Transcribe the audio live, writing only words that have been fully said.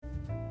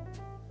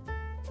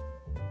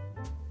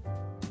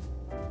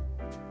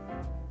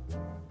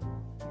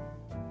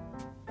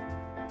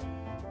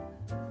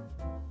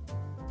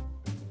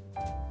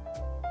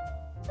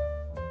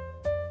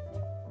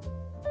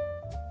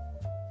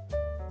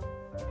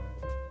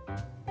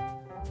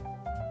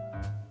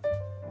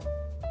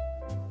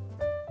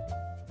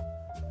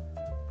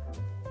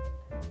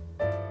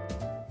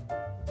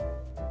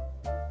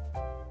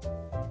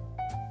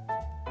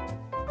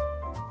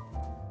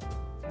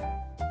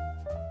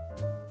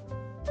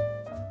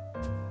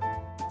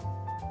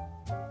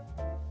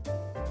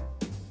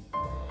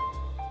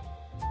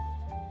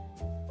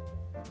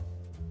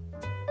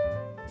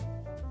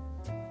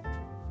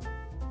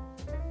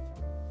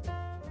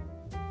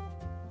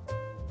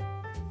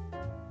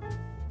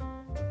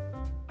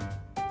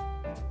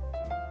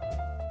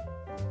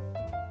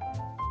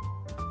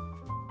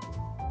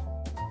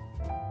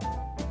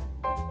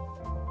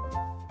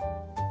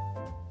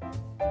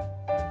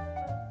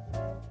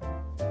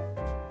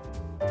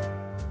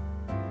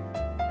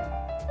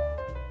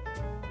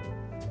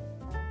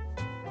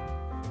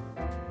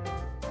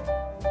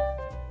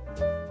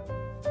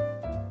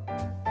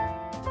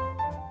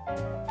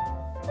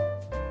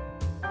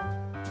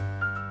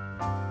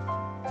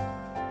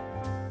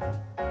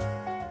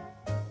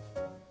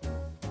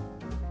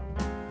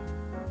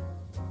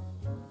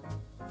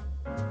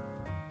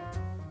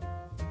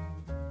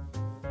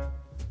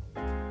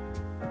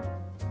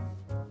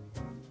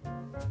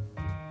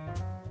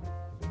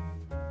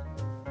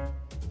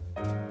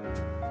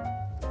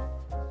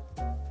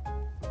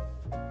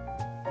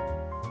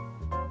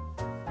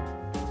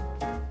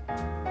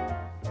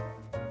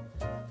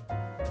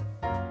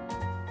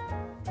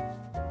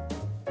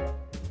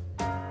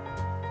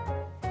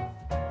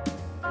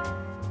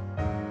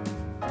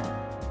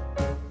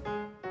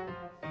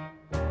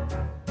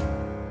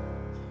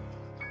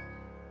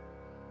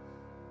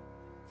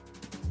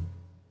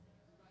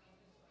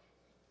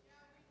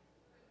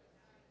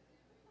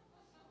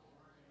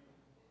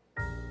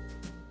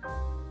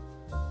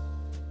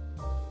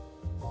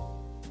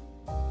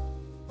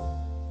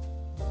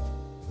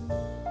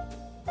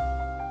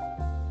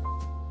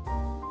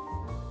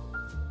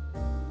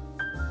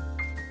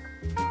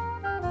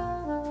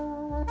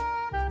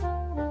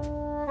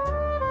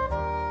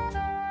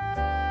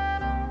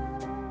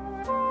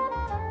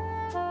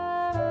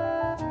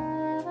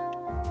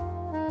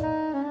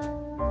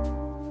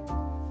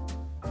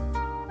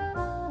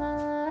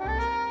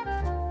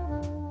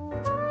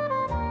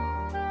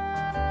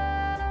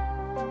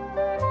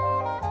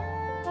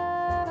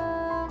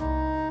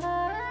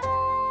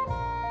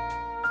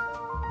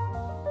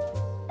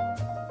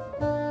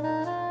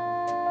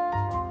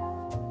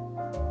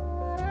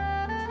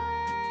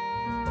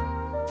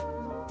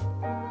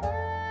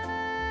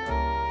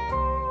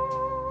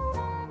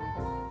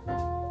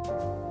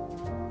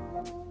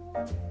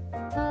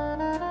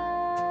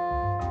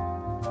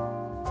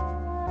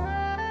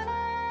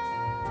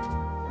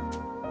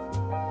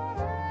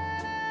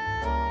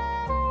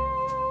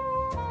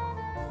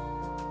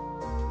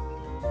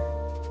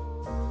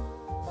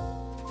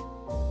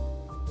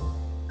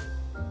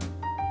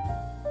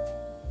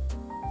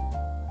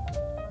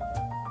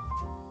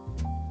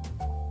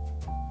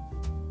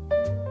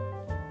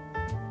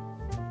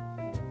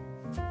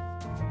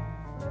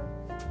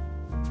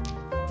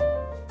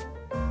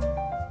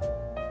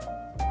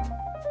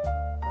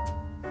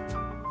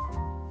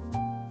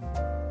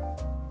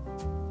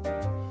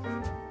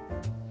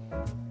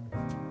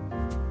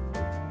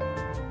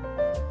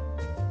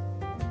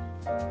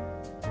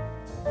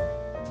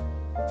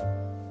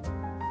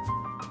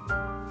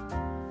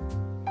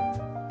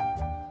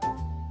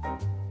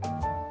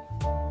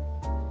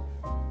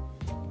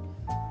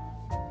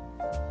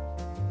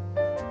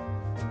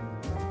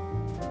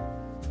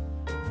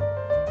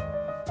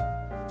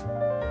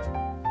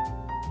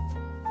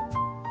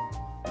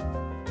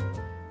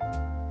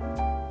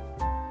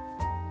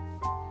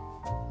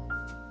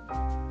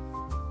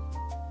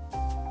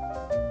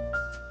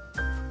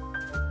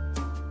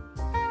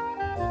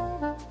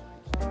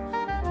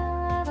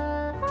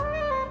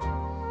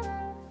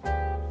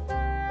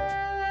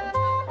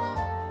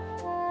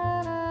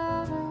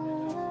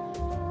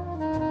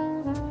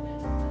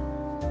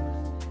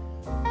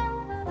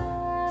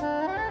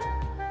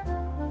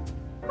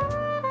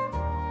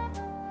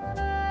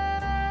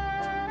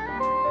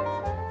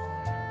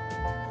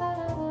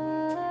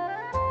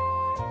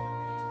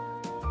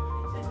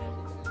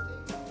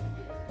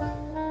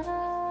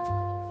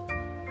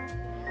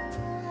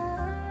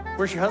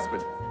Where's your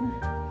husband?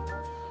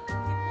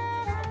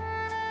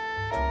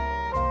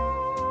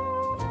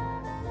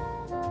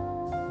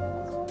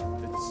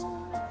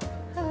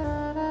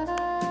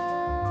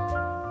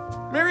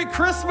 Merry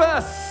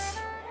Christmas!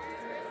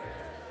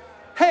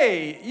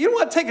 Hey, you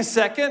want to take a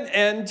second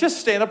and just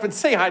stand up and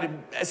say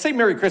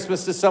Merry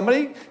Christmas to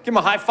somebody. Give them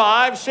a high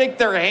five, shake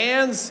their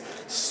hands,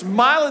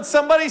 smile at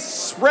somebody,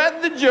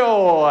 spread the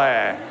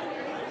joy.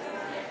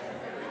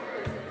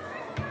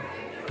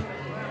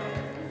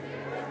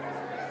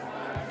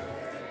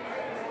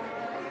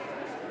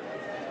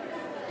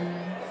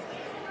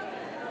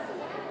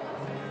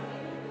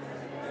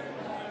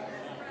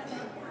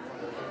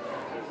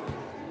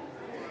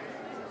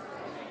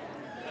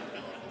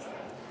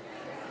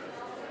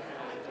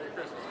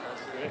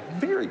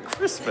 Merry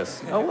Christmas.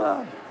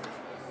 Hello.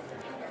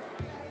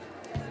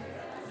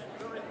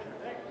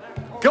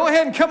 Go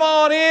ahead and come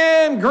on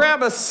in,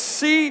 grab a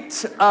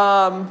seat.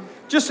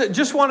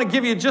 Just want to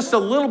give you just a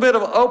little bit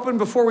of open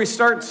before we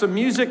start some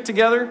music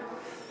together.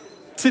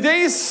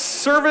 Today's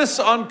service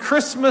on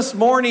Christmas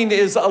morning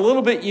is a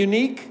little bit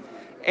unique.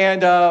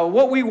 And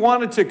what we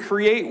wanted to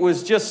create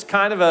was just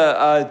kind of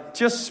a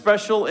just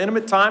special,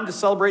 intimate time to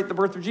celebrate the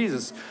birth of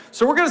Jesus.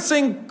 So we're going to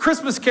sing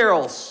Christmas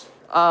carols.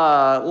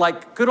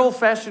 Like good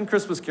old-fashioned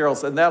Christmas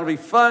carols, and that'll be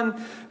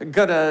fun.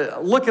 Gonna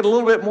look at a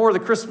little bit more of the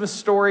Christmas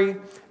story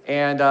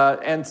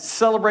and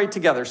celebrate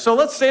together. So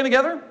let's stand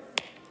together,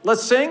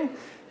 let's sing,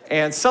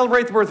 and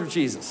celebrate the birth of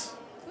Jesus.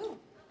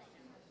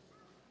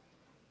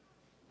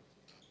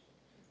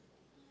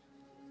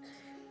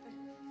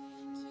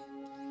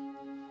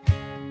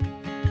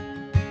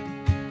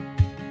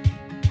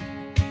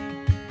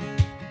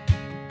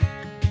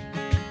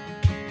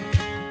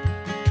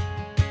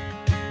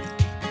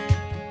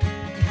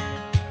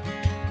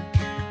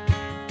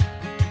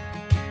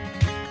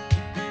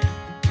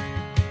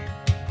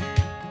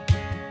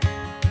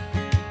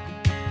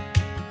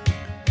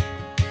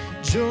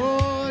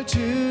 Joy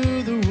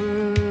to the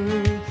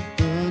world,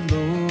 the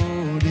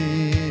Lord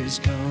is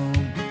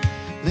come.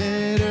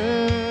 Let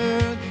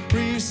earth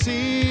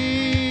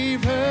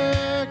receive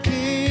her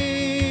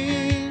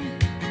King.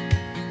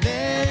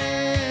 Let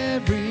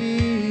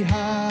every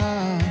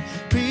heart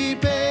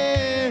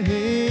prepare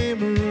him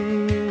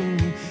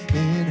room.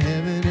 And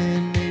heaven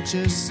and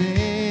nature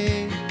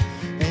sing,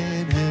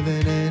 and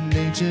heaven and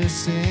nature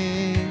sing.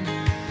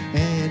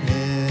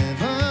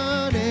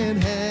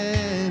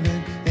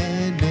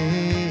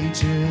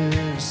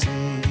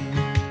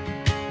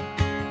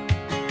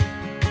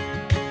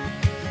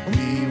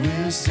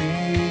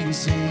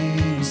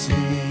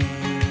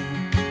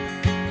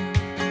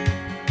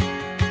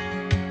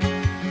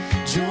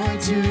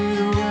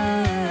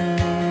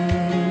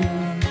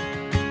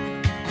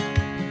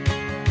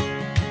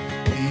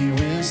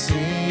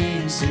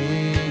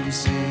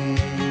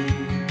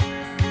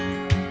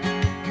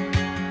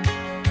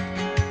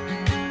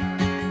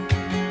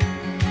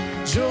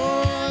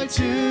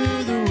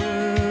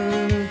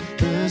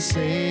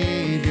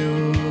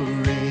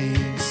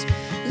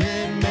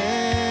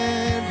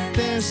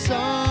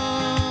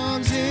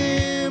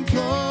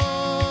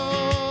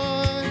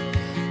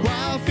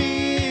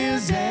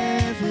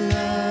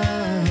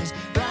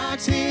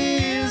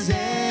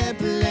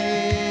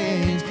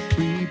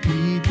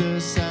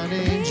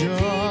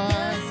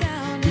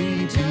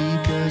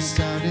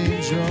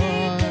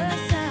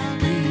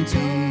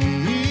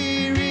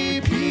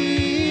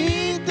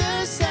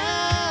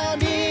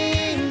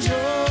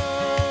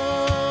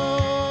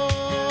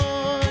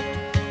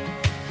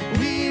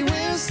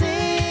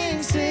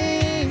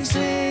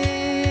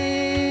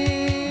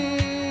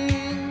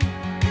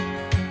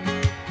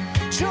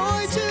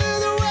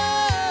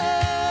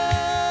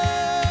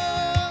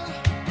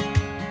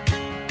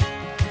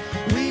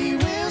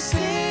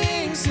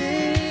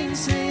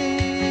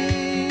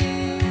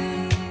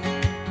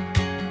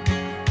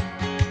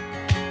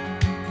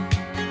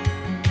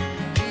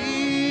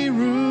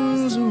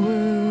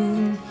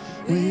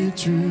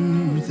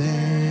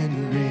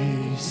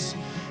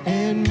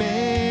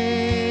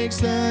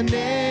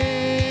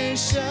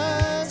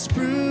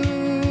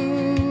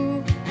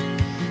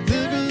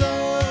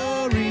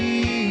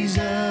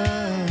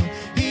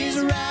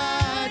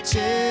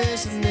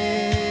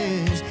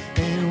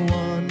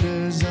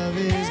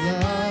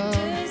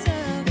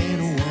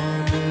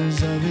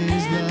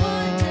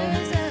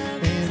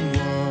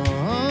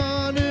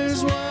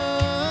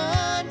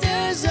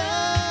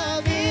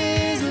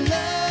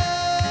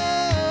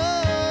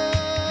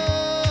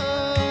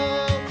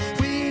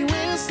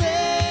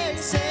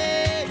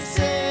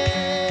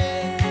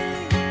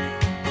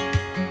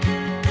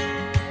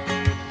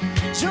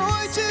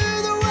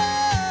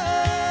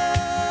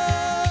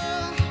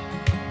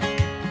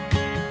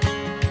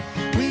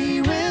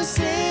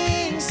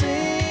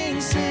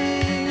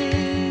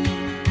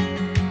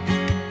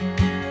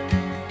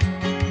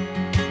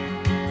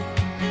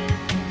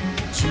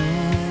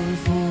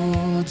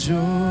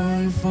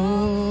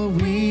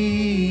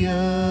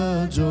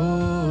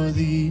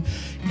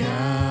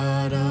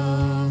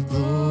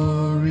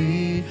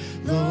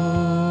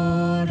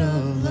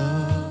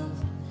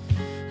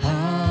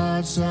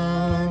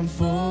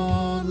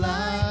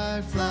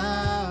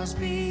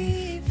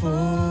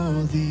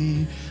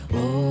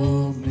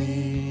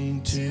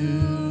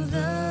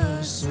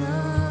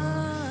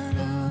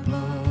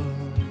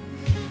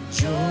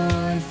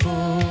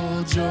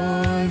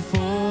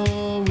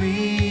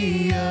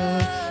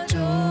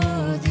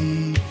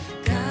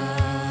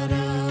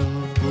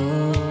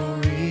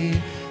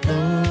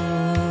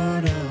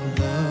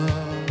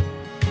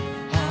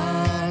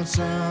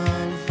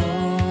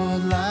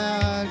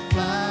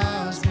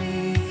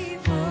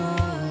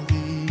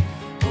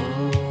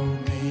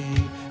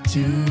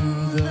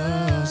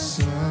 the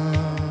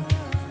Son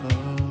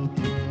above.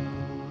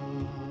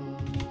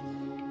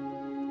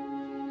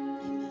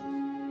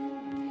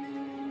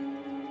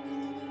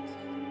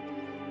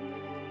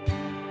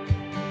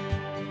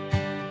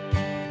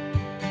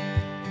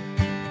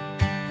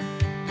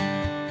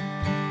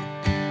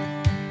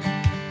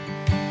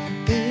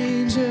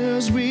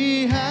 Angels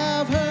we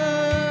have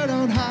heard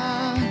on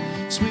high,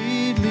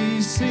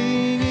 sweetly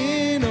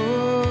singing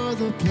o'er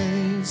the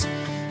plains,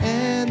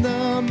 and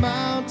the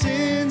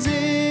mountains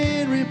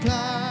in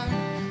reply,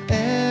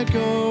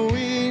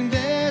 echoing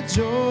their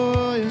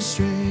joyous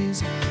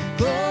strains.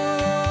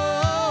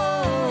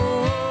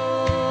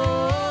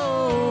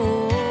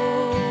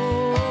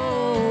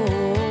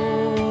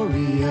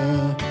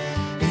 Gloria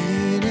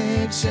in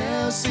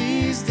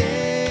excelsis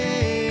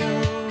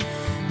Deo.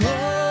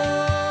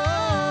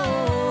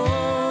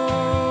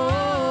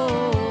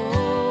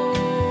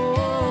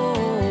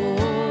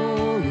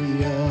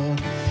 Gloria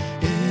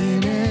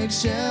in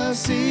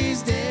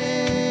excelsis Deo.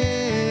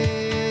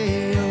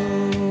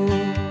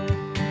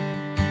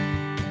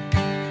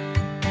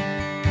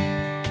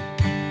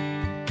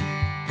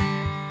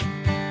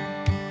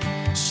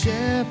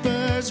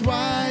 Shepherds,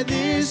 why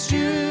this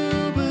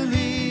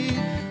jubilee?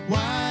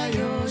 Why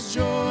your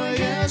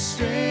joyous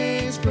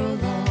strains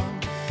prolong?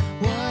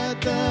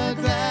 What the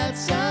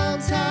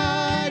gladsome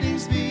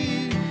tidings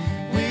be,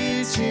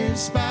 which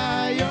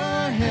inspire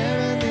your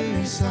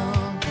heavenly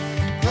song?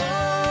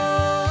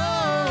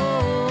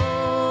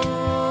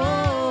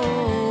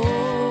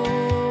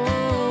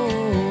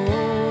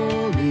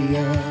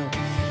 Gloria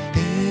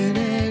in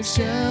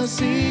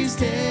excelsis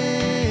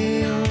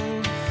Deo.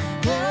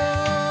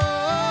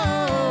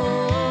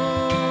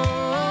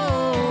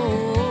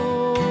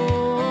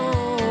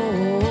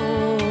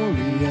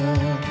 Gloria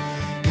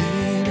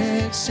in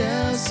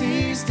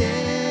excelsis Deo.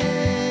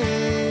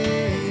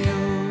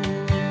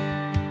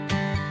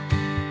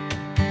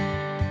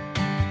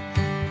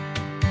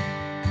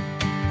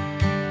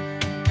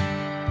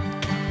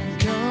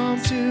 Come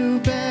to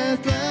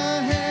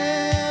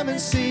Bethlehem and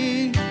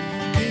see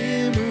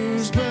Him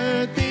whose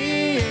birth the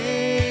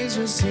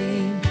angels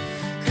sing.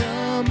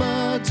 Come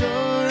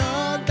adore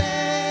on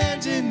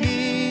bended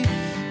knee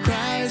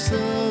Christ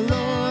the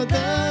Lord,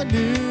 the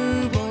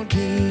newborn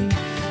King.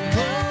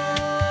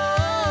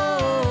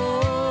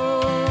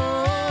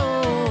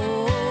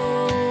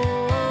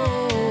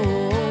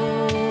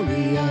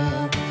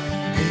 Gloria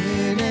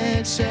in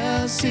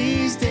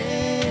excelsis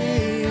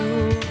Deo.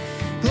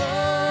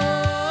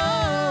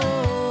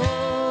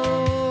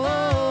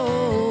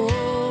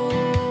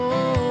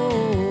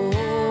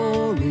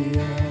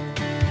 Gloria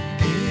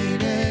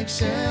in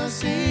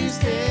excelsis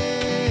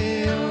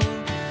Deo.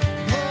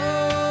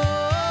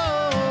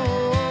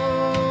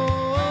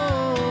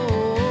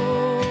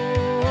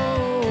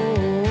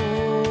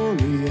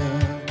 Gloria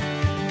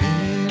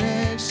in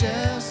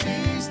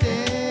excelsis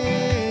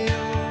Deo.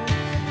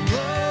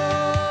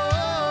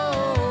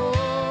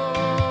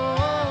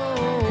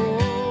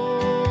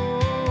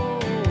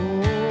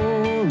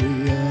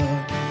 Gloria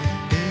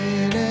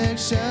in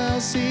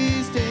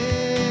excelsis Deo.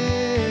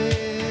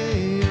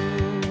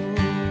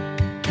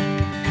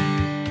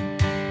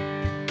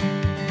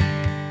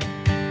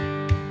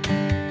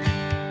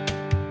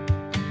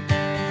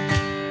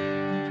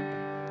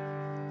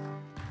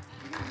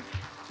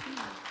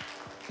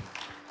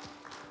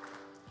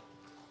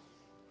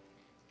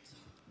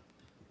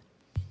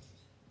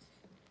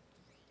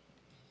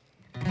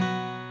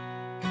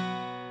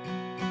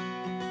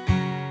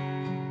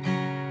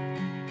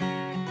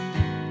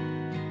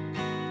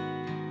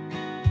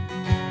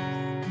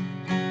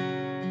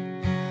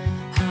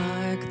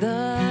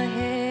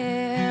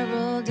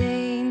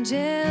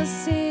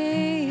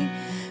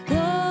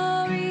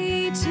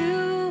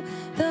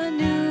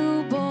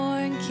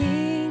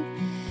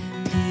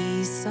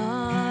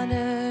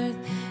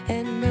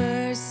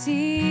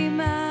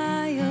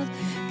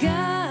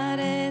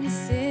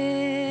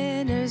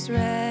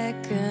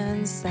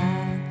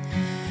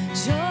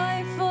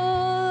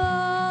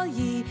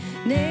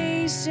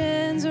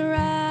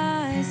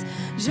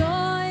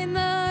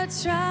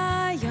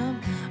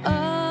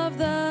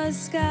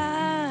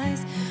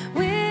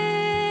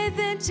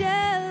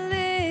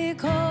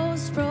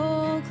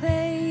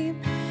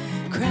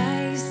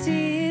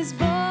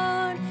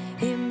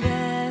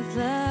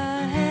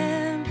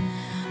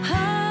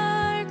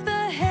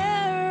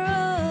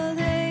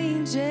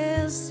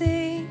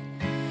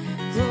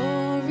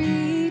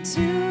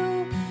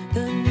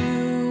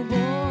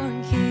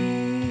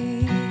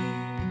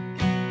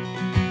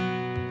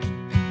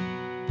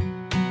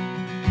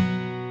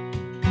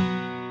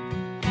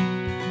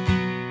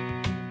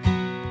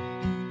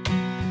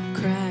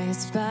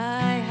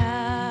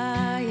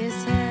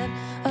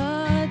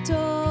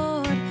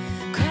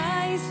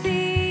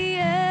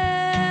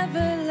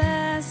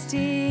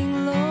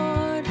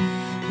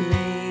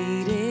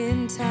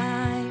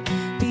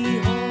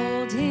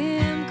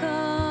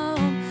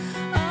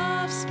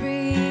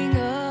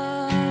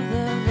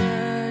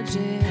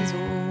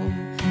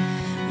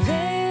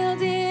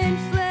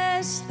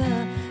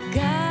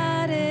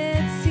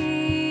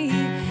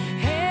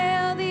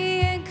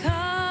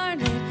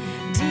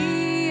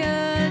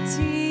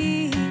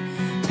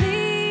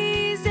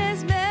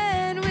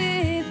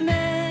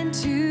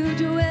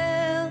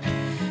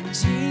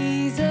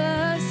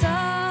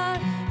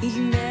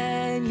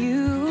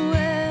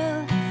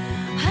 Emmanuel.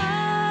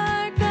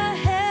 Hark the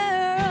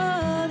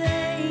herald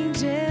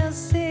angels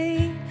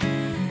sing,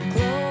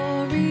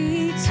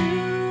 glory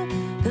to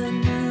the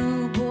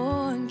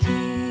newborn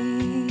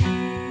King.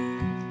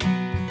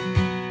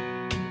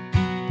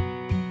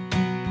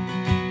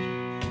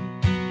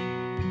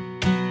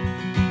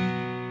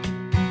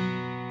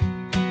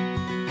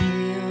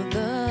 Hail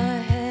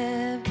the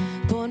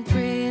heaven-born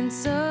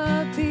Prince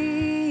of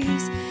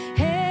Peace.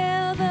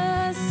 Hail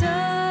the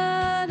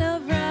Son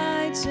of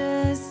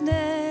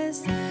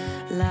Righteousness.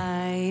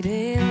 Light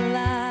and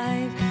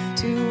life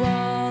to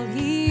all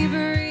he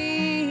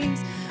brings.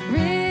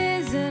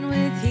 Risen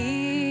with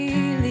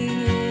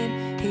healing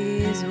in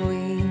his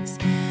wings.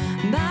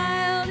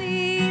 Mild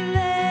he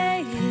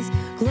lay his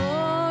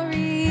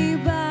glory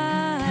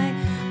by.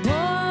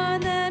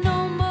 Born that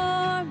no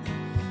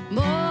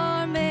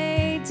more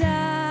may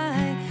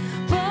die,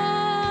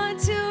 born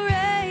to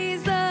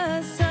raise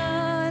the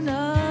Son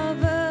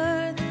of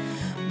Earth,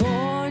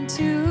 born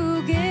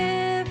to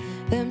give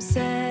them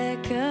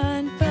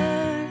second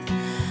birth.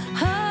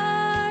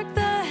 Hark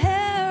the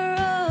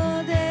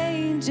herald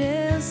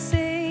angels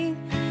sing,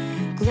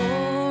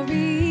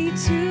 glory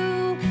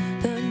to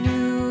the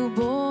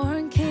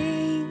newborn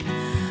King.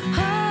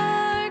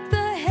 Hark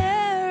the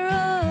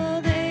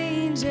herald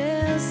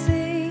angels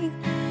sing,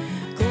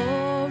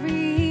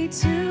 glory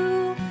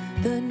to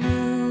the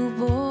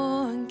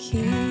newborn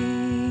King.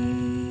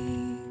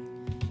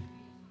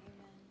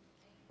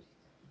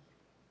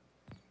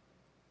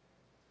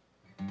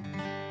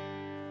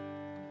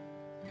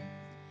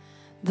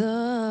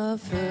 The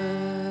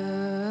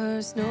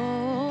first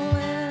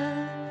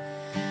Noel,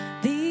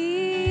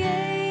 the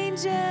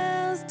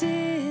angels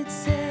did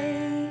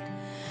say,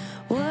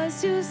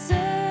 was to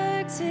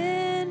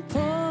certain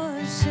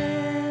poor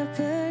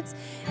shepherds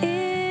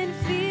in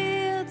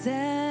fields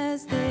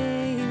as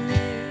they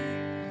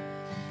lay,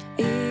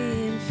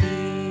 in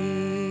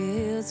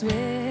fields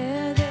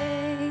where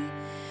they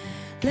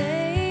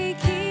lay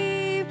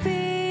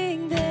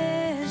keeping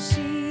their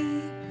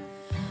sheep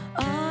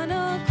on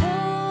a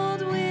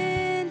cold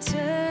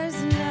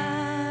winter's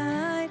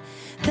night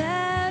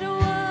that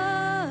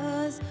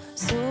was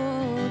so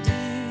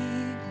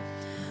deep.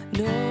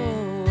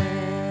 Noel,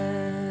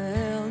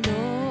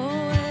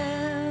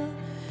 Noel,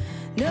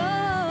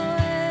 Noel,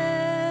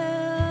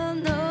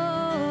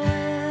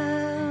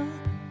 Noel.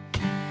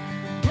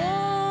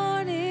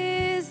 Born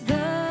is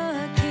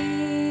the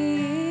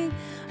King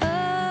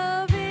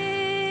of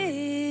Israel.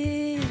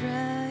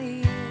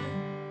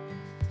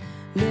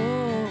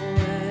 Noel,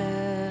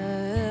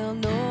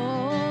 Noel,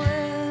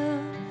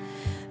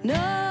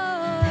 Noel,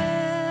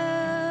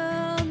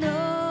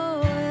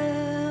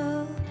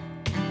 Noel.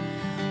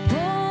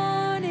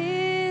 Born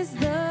is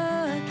the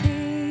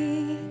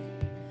King.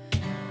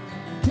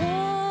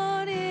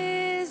 Born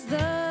is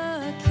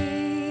the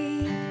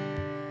King.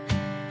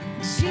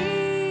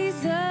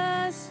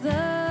 Jesus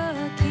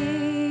the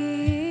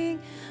King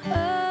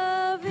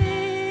of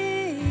Israel.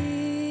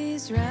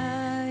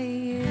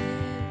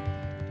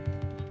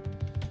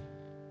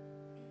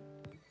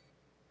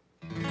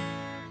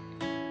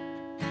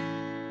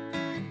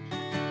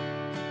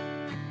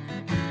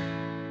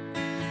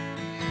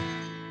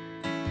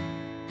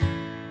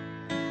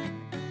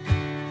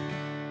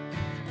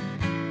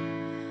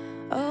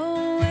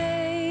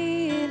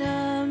 Away in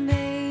a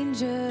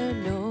manger,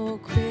 no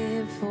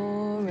crib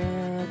for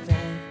a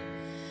bed,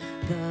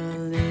 the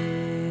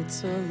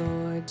little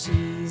Lord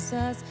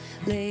Jesus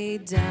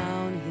laid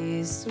down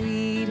his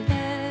sweet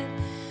head.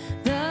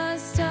 The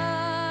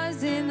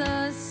stars in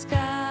the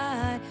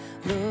sky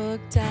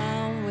looked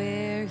down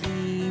where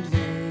he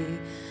lay,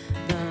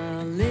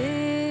 the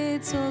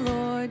little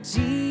Lord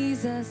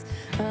Jesus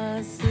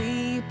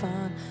asleep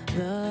on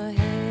the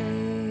hay.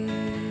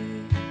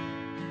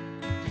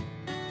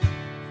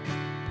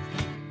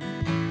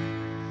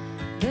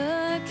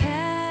 The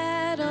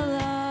cattle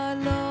are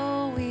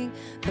lowing,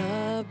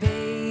 the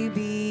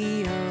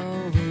baby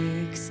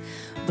awakes,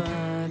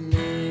 but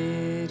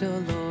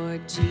little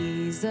Lord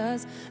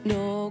Jesus,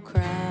 no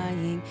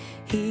crying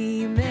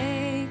he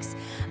makes.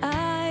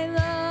 I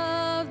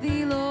love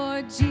thee,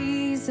 Lord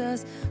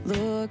Jesus,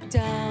 look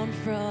down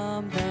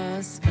from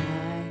the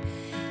sky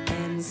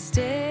and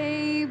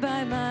stay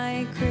by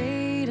my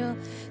cradle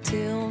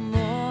till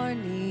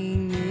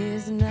morning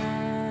is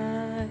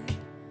nigh.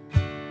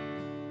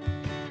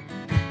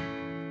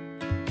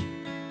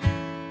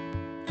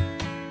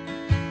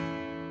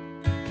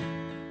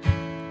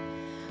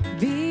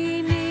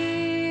 Be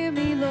near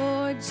me,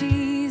 Lord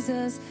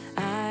Jesus,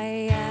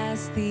 I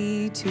ask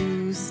thee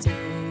to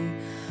stay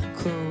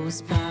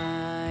close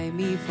by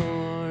me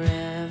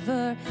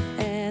forever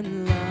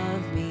and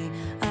love me,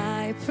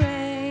 I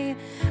pray.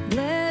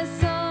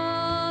 Bless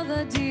all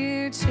the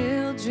dear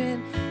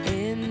children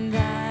in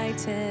thy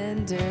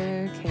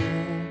tender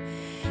care,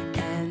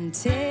 and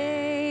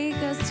take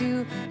us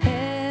to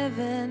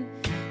heaven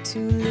to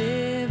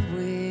live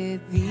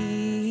with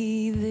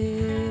thee there.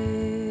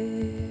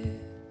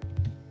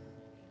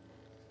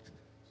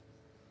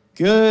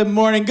 Good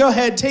morning. Go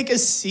ahead, take a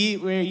seat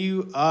where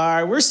you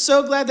are. We're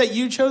so glad that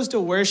you chose to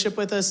worship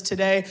with us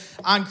today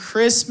on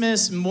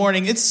Christmas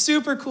morning. It's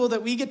super cool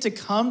that we get to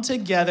come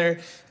together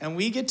and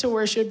we get to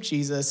worship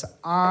Jesus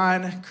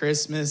on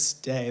Christmas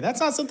Day. That's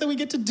not something we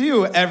get to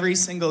do every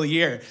single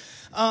year.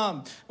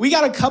 We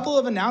got a couple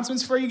of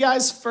announcements for you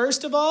guys.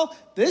 First of all,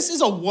 this is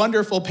a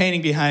wonderful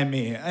painting behind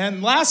me.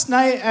 And last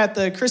night at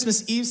the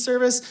Christmas Eve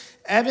service,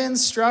 Evan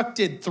Struck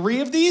did 3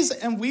 of these,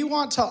 and we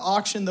want to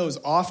auction those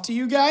off to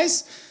you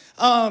guys.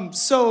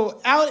 So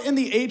out in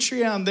the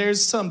atrium,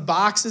 there's some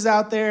boxes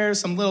out there,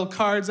 some little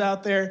cards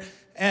out there.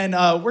 And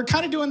we're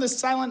kind of doing this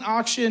silent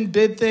auction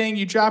bid thing.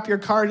 You drop your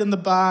card in the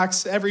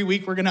box. Every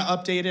week we're going to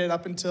update it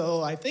up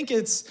until, I think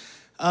it's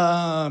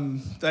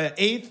the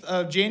 8th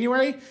of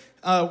January.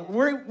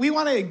 We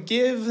want to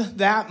give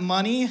that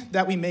money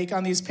that we make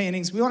on these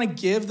paintings, we want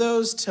to give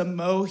those to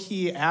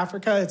Mohi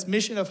Africa. It's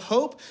Mission of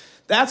Hope.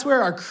 That's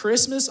where our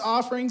Christmas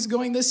offering's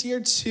going this year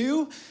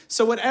too.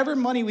 So whatever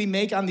money we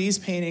make on these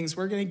paintings,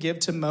 we're going to give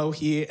to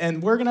Mohi,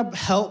 and we're going to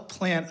help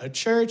plant a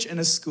church and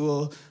a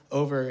school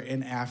over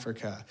in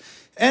Africa.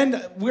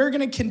 And we're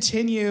going to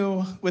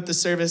continue with the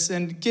service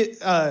and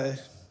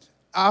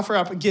offer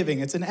up giving.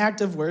 It's an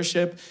act of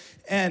worship.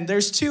 And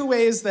there's 2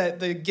 ways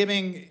that the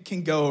giving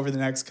can go over the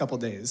next couple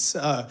days.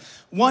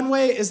 One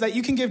way is that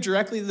you can give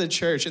directly to the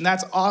church, and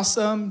that's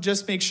awesome.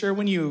 Just make sure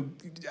when you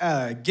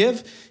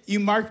give, you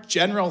mark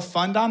general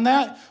fund on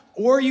that.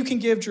 Or you can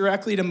give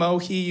directly to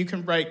Mohi. You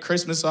can write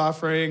Christmas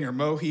offering or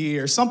Mohi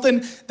or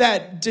something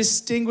that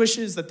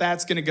distinguishes that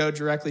that's going to go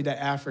directly to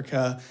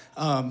Africa.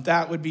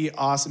 That would be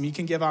awesome. You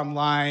can give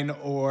online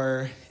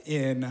or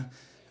in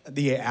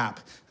the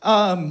app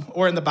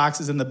or in the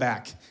boxes in the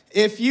back.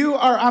 If you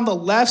are on the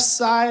left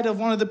side of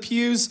one of the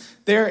pews,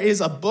 there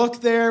is a book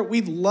there.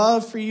 We'd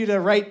love for you to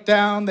write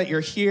down that you're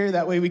here.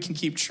 That way we can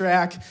keep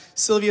track.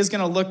 Sylvia's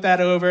going to look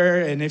that over,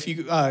 and if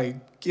you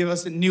give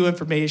us new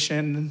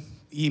information,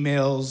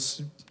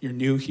 emails, you're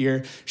new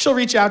here, she'll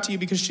reach out to you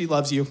because she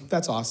loves you.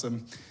 That's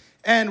awesome.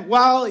 And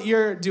while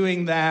you're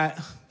doing that,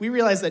 we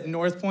realize that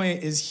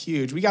Northpointe is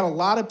huge. We got a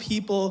lot of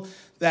people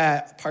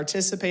that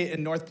participate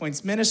in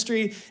Northpointe's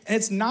ministry, and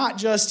it's not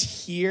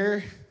just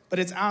here, but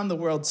it's out in the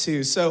world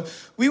too. So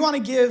we want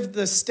to give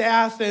the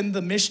staff and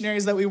the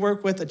missionaries that we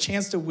work with a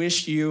chance to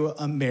wish you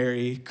a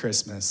Merry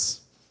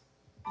Christmas.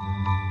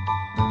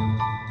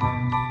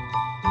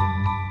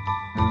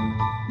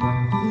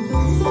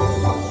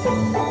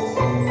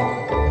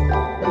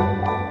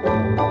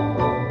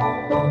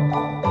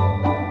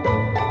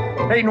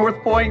 Hey,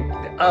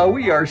 Northpointe,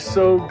 we are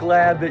so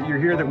glad that you're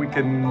here, that we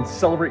can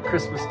celebrate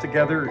Christmas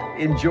together.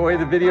 Enjoy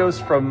the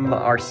videos from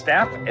our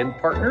staff and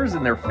partners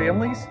and their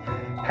families.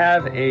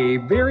 Have a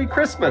Merry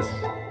Christmas.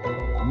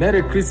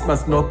 Merry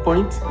Christmas,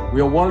 Northpointe.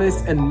 We are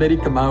Wallace and Mary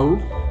Kamau,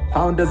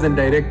 founders and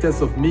directors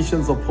of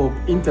Missions of Hope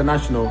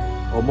International,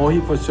 or Mohi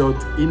for short,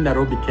 in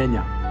Nairobi,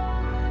 Kenya.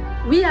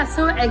 We are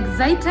so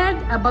excited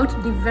about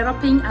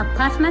developing a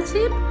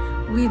partnership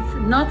with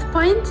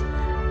Northpointe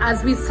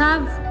as we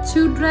serve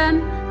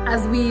children,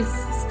 as we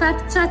start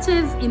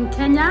churches in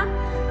Kenya.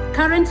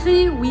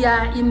 Currently, we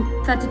are in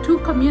 32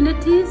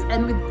 communities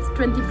and with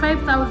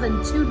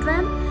 25,000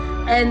 children.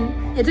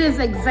 And it is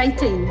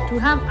exciting to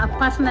have a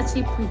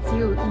partnership with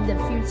you in the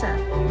future.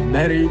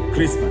 Merry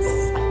Christmas.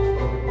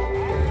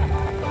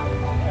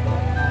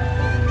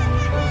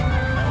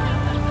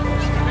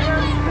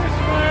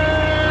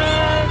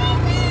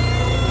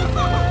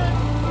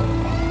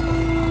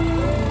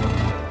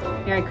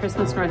 Merry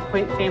Christmas,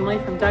 Northpointe family,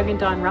 from Doug and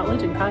Dawn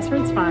Rutledge and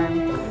Crossroads Farm.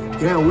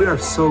 Yeah, we are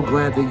so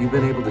glad that you've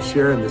been able to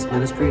share in this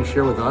ministry and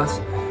share with us.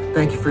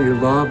 Thank you for your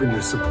love and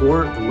your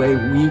support, the way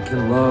we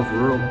can love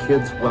rural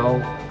kids well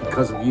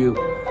because of you.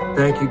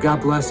 Thank you.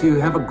 God bless you.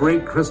 Have a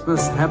great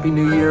Christmas. Happy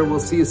New Year. We'll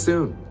see you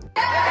soon.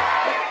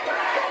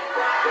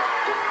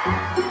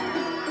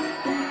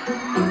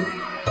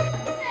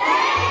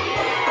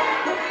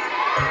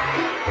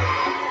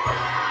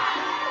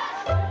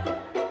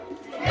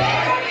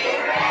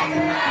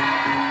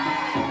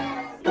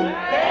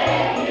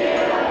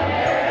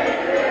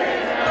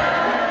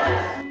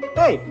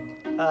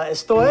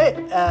 Estoy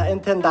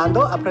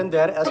intentando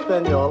aprender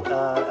español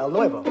el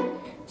nuevo.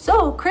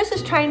 So, Chris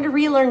is trying to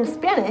relearn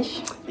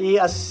Spanish. Y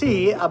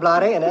así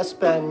hablaré en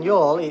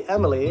español y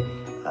Emily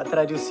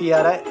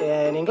traducirá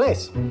en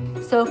inglés.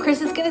 So,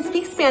 Chris is going to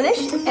speak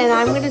Spanish, and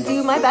I'm going to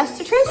do my best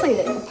to translate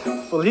it.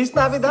 Feliz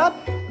Navidad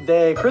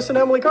de Chris and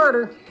Emily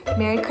Carter.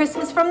 Merry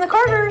Christmas from the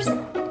Carters.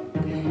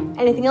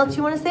 Anything else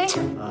you want to say?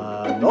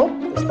 No,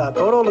 está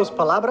todo las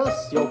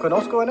palabras yo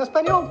conozco en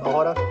español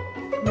ahora.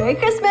 Merry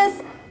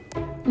Christmas.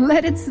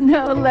 Let it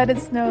snow, let it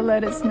snow,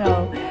 let it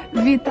snow.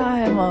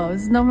 Вітаємо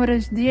з днем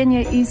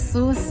рождения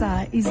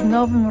Ісуса і з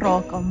Новим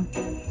роком.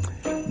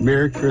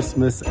 Merry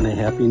Christmas and a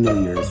Happy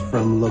New Year's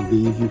from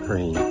Lviv,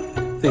 Ukraine.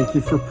 Thank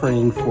you for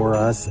praying for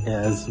us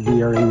as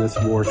we are in this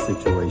war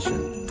situation.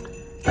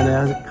 And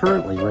as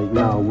currently, right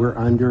now, we're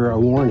under a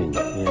warning,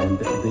 and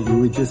that you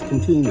would just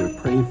continue to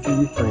pray for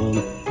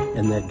Ukraine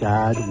and that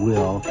God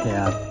will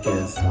have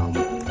His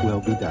will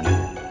be done.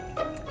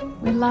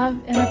 We love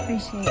and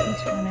appreciate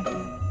each one of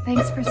you.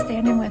 Thanks for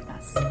standing with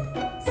us.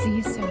 See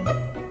you soon.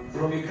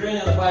 From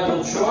Ukrainian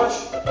Bible Church,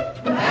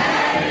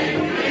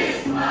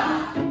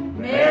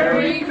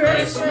 Merry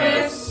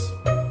Christmas!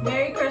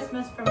 Merry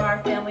Christmas from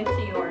our family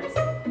to yours.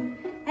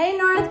 Hey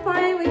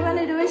Northpointe, we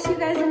wanted to wish you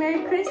guys a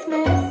Merry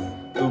Christmas.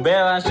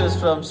 Uberanshus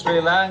from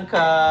Sri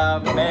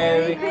Lanka,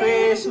 Merry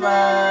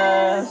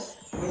Christmas!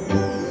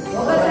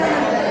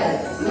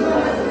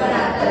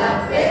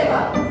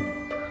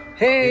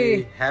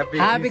 Hey,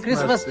 happy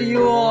Christmas to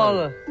you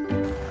all.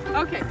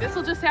 Okay, this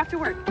will just have to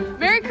work.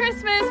 Merry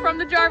Christmas from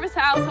the Jarvis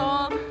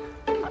household.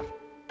 All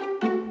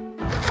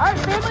right,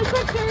 family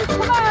pictures,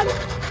 come on.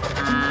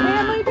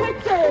 Family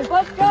pictures,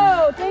 let's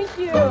go. Thank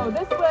you.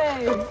 This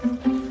way.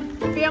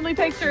 Family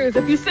pictures.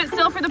 If you sit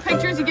still for the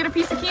pictures, you get a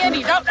piece of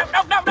candy. No.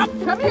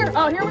 Come here.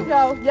 Oh, here we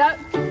go. Yep.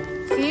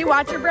 See,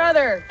 watch your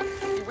brother.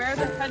 You wear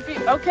the headpiece.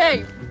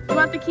 Okay. You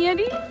want the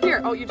candy?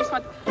 Here. Oh, you just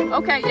want...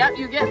 Okay, yep,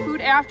 you get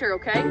food after,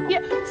 okay? Yeah.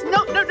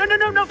 No.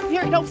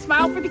 Here, no,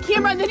 smile for the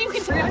camera, and then you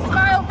can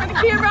smile for the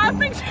camera.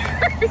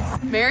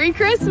 Pictures. Merry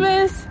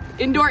Christmas.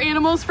 Indoor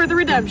animals for the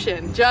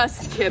redemption.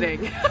 Just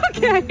kidding.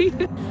 Okay.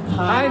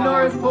 Hi,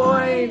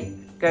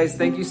 Northpointe. Guys,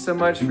 thank you so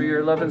much for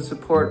your love and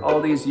support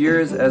all these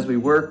years as we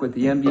work with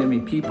the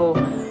MBME people.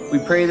 We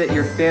pray that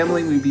your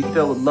family will be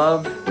filled with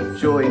love,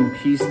 joy, and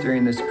peace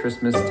during this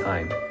Christmas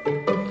time.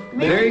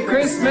 Merry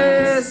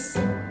Christmas!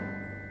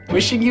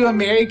 Wishing you a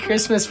Merry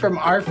Christmas from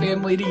our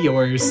family to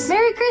yours.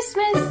 Merry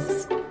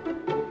Christmas!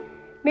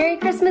 Merry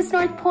Christmas,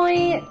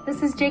 Northpointe.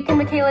 This is Jake and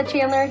Michaela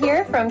Chandler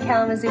here from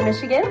Kalamazoo,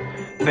 Michigan.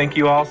 Thank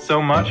you all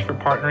so much for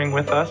partnering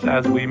with us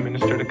as we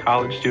minister to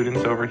college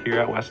students over here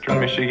at Western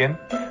Michigan.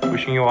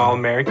 Wishing you all a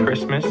Merry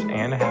Christmas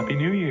and a Happy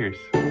New Year's.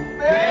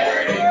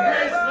 Merry Christmas!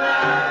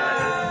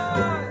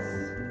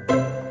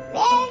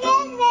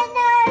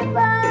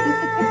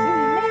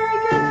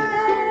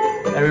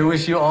 And we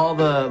wish you all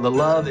the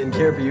love and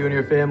care for you and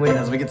your family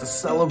as we get to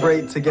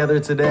celebrate together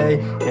today.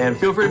 And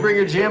feel free to bring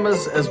your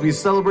jammas as we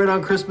celebrate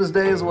on Christmas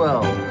Day as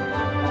well.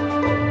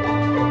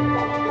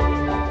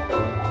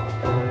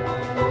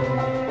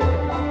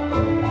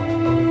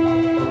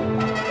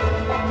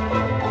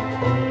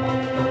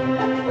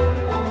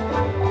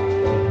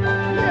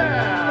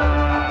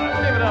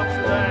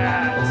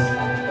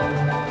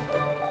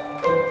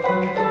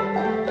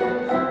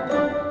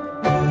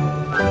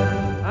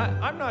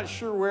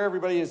 Sure where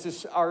everybody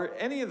is. Are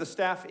any of the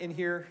staff in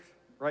here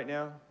right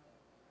now?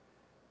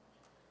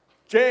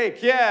 Jake,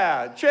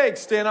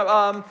 stand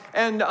up.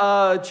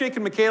 Jake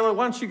and Michaela,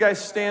 why don't you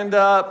guys stand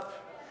up?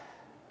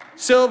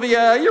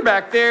 Sylvia, you're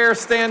back there,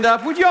 stand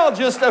up. Would you all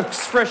just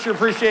express your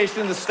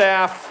appreciation to the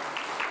staff?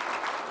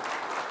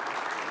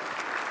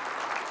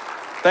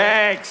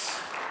 Thanks.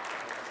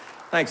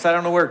 I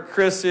don't know where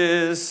Chris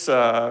is,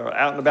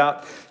 out and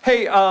about.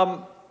 Hey,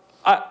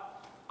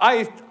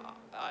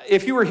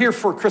 if you were here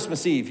for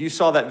Christmas Eve, you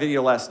saw that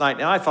video last night,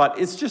 and I thought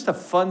it's just a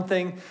fun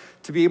thing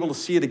to be able to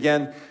see it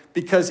again,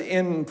 because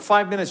in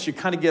 5 minutes you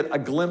kind of get a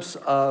glimpse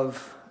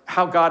of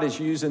how God is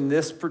using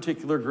this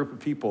particular group of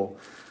people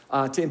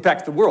to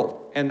impact the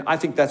world. And I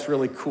think that's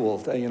really cool,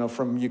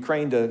 from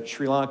Ukraine to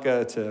Sri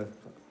Lanka to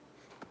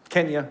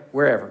Kenya,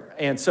 wherever.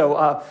 And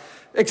so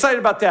excited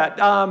about that.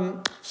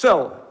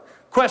 So,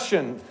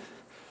 question,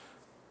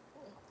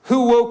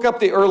 who woke up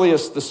the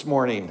earliest this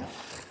morning?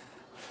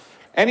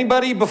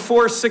 Anybody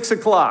before 6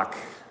 o'clock?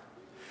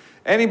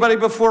 Anybody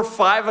before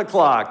 5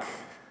 o'clock?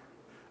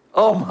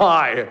 Oh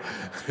my,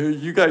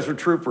 you guys are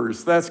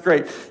troopers. That's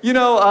great.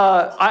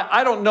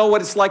 I don't know what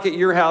it's like at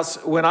your house.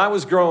 When I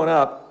was growing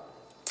up,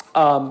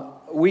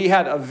 we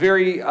had a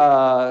very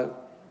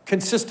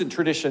consistent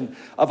tradition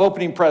of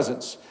opening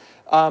presents.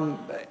 We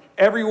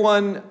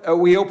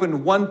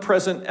opened one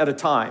present at a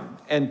time.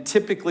 And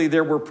typically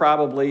there were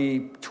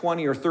probably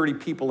 20 or 30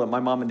 people at my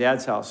mom and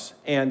dad's house.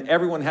 And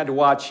everyone had to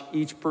watch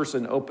each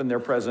person open their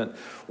present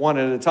one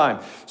at a time.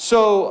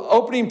 So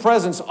opening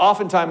presents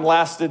oftentimes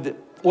lasted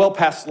well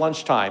past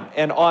lunchtime.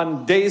 And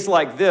on days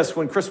like this,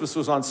 when Christmas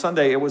was on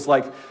Sunday, it was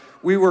like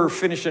we were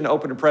finishing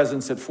opening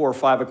presents at 4 or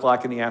 5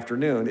 o'clock in the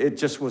afternoon. It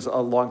just was a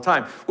long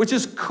time, which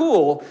is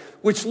cool,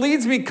 which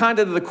leads me kind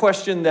of to the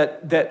question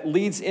that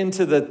leads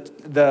into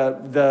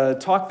the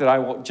talk that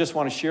I just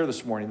want to share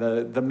this morning,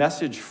 the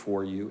message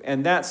for you.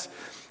 And that's,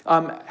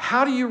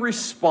 how do you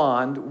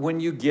respond when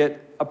you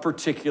get a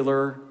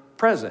particular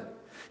present?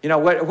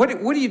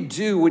 What do you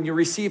do when you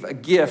receive a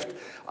gift?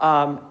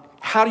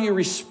 How do you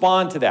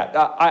respond to that?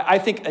 I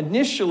think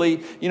initially,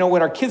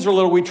 when our kids are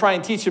little, we try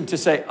and teach them to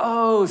say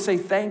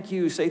thank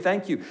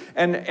you.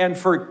 And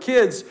for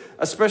kids,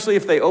 especially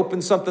if they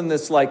open something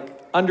that's like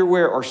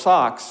underwear or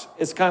socks,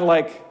 it's kind of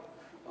like,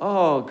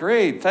 oh,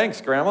 great,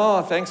 thanks,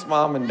 Grandma, thanks,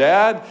 Mom and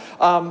Dad.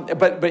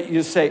 But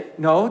you say,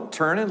 no,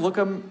 turn and look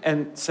them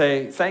and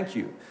say thank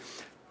you.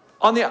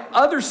 On the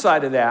other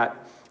side of that,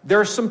 there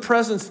are some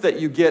presents that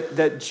you get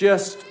that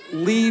just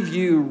leave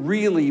you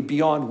really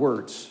beyond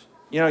words.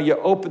 You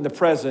open the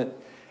present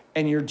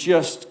and you're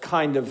just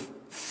kind of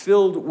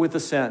filled with a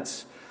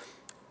sense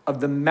of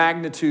the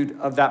magnitude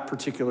of that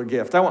particular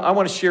gift. I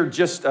want to share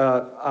just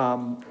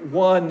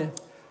one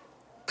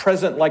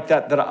present like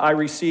that I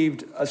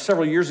received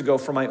several years ago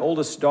from my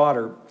oldest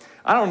daughter.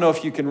 I don't know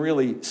if you can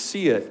really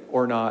see it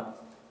or not,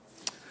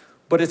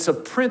 but it's a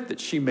print that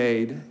she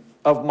made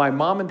of my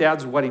mom and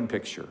dad's wedding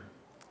picture.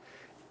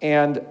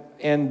 And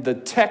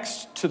the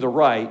text to the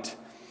right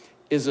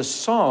is a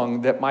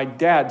song that my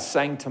dad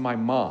sang to my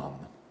mom.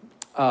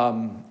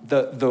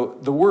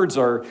 The words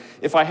are,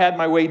 if I had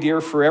my way,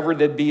 dear, forever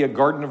there'd be a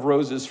garden of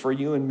roses for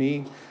you and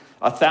me.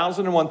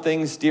 1,001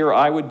 things, dear,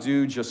 I would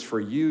do just for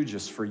you,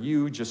 just for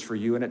you, just for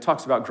you. And it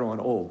talks about growing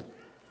old.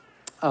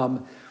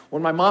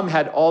 When my mom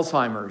had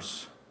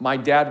Alzheimer's, my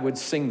dad would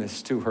sing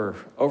this to her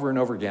over and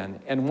over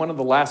again. And one of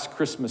the last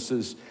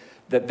Christmases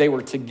that they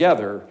were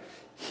together,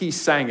 he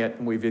sang it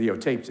and we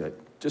videotaped it.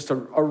 Just a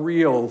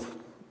real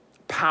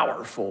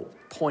powerful,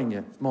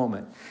 poignant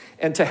moment.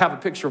 And to have a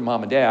picture of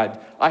mom and dad,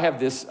 I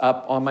have this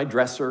up on my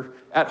dresser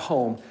at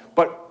home.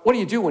 But what do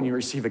you do when you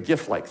receive a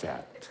gift like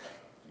that?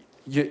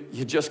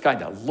 You just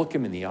kind of look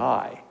him in the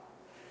eye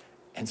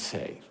and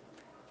say,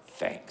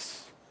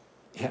 thanks.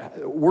 Yeah,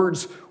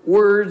 words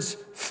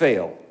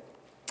fail.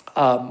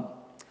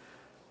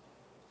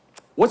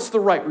 What's the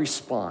right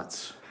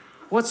response?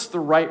 What's the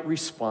right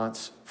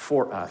response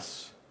for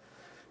us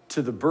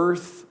to the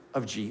birth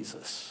of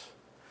Jesus?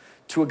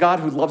 To a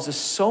God who loves us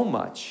so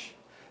much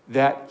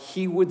that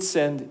he would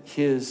send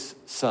his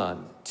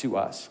son to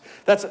us.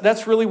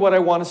 That's really what I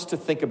want us to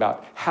think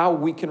about, how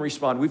we can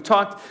respond. We've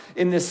talked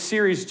in this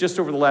series just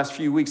over the last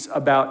few weeks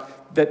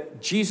about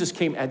that Jesus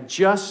came at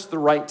just the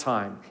right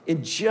time,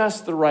 in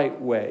just the right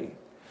way,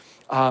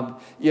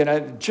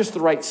 just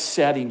the right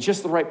setting,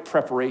 just the right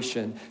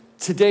preparation.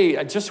 Today,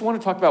 I just want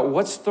to talk about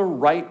what's the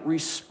right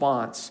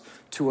response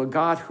to a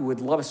God who would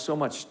love us so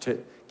much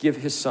to give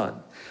his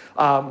son.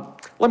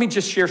 Let me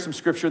just share some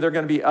scripture. They're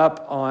going to be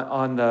up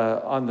on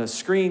the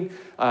screen.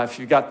 If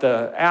you've got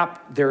the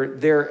app, they're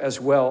there as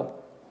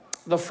well.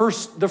 The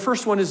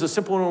first one is a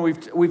simple one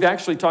we've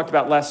actually talked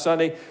about last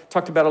Sunday,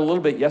 talked about a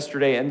little bit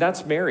yesterday, and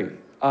that's Mary,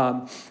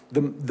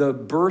 the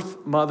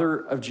birth mother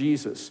of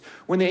Jesus.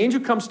 When the angel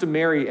comes to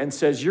Mary and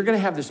says, you're going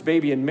to have this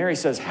baby, and Mary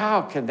says,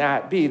 how can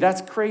that be?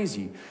 That's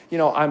crazy.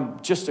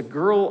 I'm just a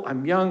girl.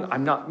 I'm young.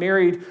 I'm not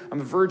married.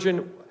 I'm a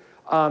virgin.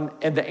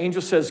 And the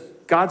angel says,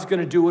 God's going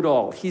to do it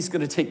all. He's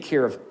going to take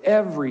care of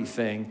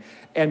everything.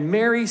 And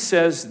Mary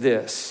says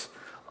this,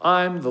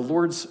 I'm the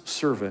Lord's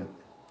servant.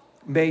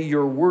 May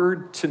your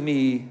word to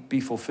me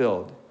be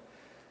fulfilled.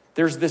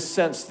 There's this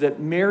sense that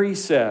Mary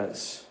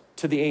says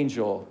to the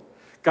angel,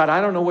 God, I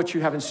don't know what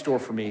you have in store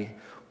for me,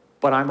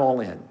 but I'm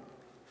all in.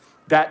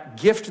 That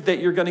gift that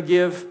you're going to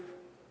give,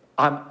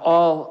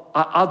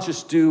 I'll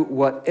just do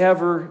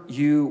whatever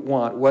you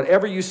want.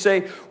 Whatever you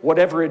say,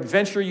 whatever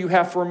adventure you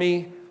have for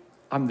me,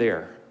 I'm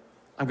there.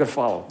 I'm going to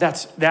follow.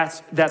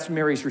 That's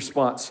Mary's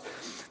response.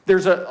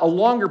 There's a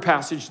longer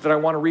passage that I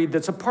want to read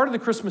that's a part of the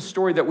Christmas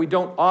story that we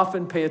don't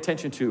often pay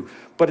attention to,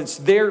 but it's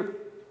there.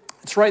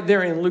 It's right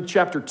there in Luke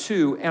chapter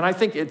 2, and I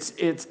think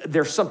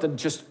there's something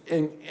just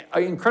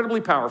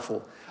incredibly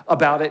powerful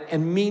about it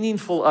and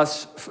meaningful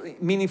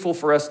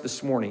for us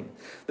this morning.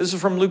 This is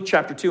from Luke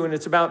chapter 2, and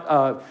it's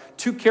about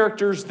two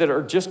characters that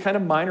are just kind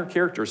of minor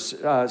characters,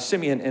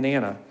 Simeon and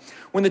Anna.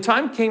 When the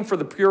time came for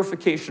the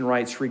purification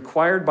rites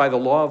required by the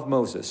law of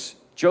Moses,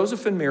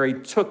 Joseph and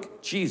Mary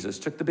took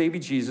the baby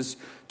Jesus,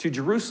 to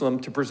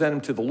Jerusalem to present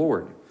him to the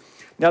Lord.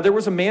 Now there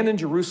was a man in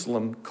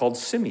Jerusalem called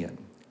Simeon,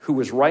 who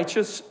was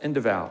righteous and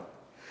devout.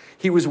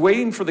 He was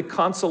waiting for the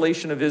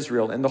consolation of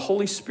Israel, and the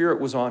Holy Spirit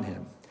was on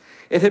him.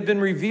 It had been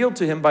revealed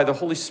to him by the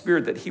Holy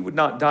Spirit that he would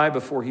not die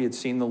before he had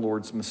seen the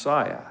Lord's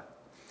Messiah.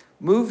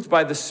 Moved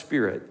by the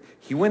Spirit,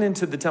 he went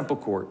into the temple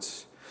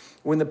courts.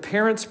 When the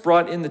parents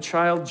brought in the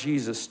child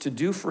Jesus to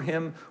do for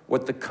him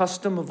what the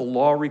custom of the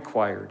law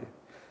required,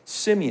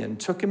 Simeon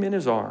took him in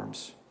his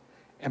arms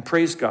and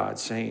praised God,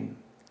 saying,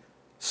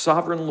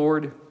 Sovereign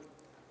Lord,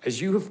 as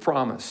you have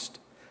promised,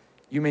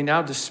 you may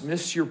now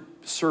dismiss your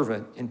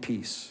servant in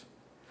peace.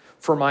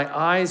 For my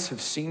eyes have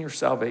seen your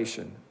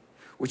salvation,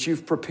 which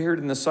you've prepared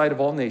in the sight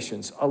of all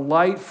nations, a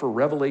light for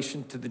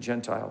revelation to the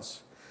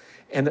Gentiles,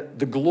 and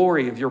the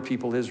glory of your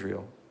people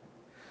Israel.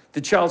 The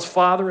child's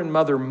father and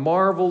mother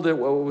marveled at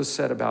what was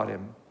said about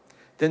him.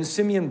 Then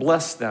Simeon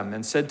blessed them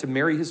and said to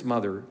Mary, his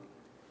mother,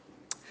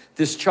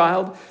 This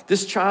child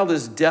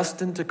is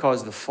destined to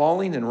cause the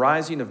falling and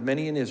rising of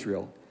many in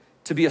Israel,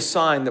 to be a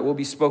sign that will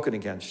be spoken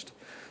against,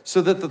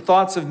 so that the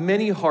thoughts of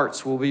many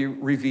hearts will be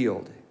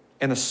revealed,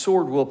 and a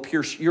sword will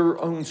pierce your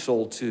own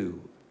soul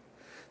too.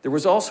 There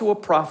was also a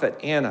prophet,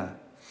 Anna,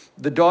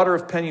 the daughter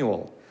of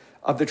Penuel,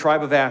 of the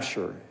tribe of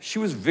Asher. She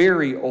was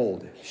very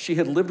old. She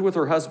had lived with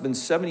her husband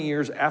 70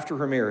 years after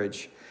her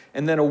marriage,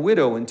 and then a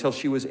widow until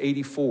she was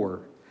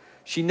 84.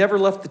 She never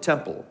left the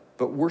temple,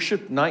 but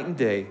worshiped night and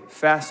day,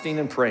 fasting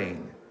and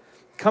praying.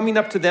 Coming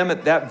up to them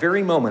at that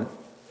very moment,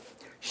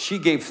 she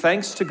gave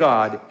thanks to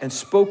God and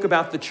spoke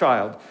about the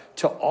child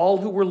to all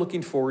who were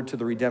looking forward to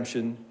the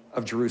redemption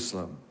of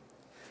Jerusalem.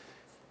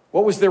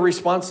 What was their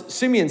response?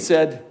 Simeon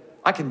said,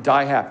 I can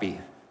die happy.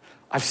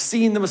 I've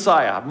seen the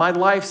Messiah. My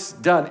life's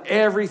done.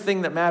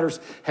 Everything that matters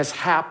has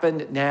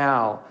happened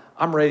now.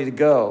 I'm ready to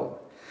go.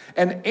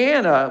 And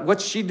Anna,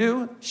 what's she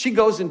do? She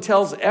goes and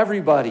tells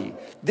everybody,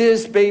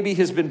 this baby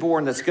has been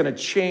born that's going to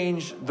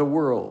change the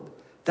world.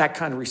 That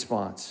kind of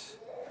response.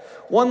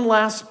 One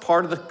last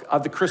part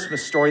of the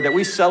Christmas story that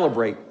we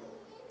celebrate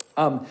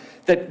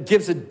that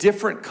gives a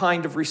different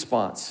kind of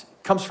response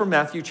comes from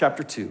Matthew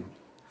chapter 2.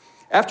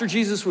 After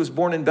Jesus was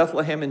born in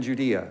Bethlehem in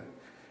Judea,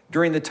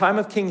 during the time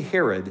of King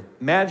Herod,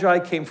 Magi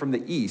came from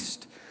the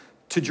east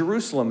to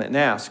Jerusalem and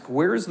asked,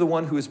 where is the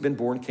one who has been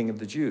born King of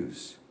the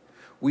Jews?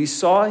 We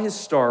saw his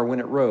star when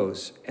it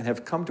rose and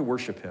have come to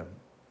worship him.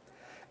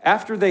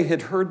 After they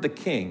had heard the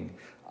king,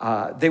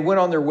 they went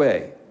on their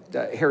way.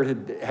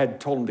 Herod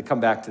had told them to come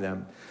back to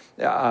them.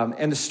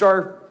 And the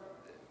star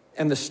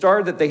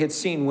that they had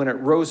seen when it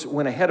rose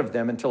went ahead of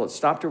them until it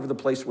stopped over the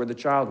place where the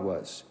child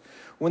was.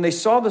 When they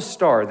saw the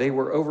star, they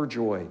were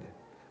overjoyed.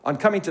 On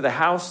coming to the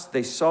house,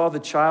 they saw the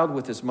child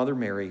with his mother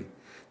Mary.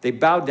 They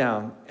bowed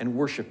down and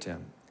worshiped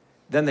him.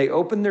 Then they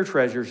opened their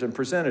treasures and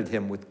presented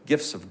him with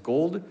gifts of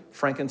gold,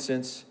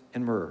 frankincense,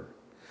 and myrrh.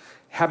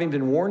 Having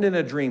been warned in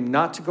a dream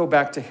not to go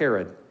back to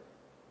Herod,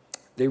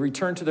 they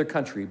returned to their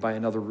country by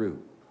another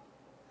route.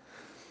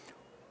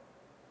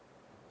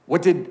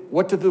 What did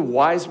the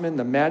wise men,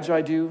 the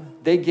Magi, do?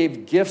 They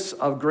gave gifts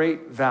of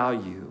great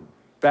value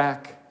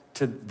back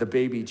to the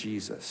baby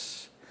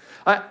Jesus.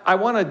 I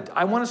want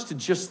us to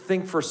just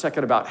think for a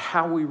second about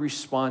how we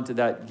respond to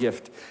that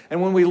gift. And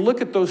when we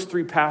look at those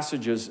three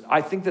passages,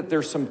 I think that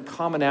there's some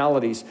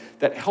commonalities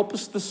that help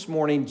us this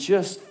morning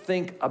just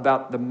think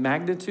about the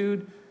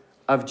magnitude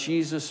of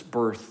Jesus'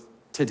 birth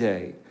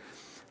today.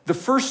 The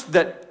first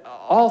that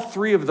all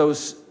three of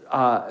those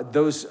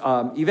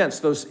events,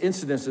 those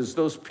incidences,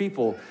 those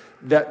people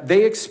that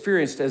they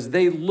experienced as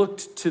they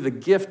looked to the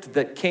gift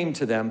that came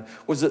to them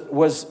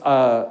was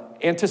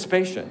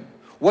anticipation.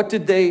 What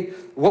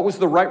was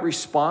the right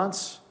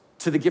response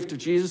to the gift of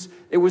Jesus?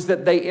 It was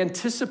that they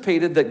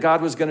anticipated that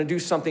God was going to do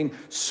something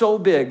so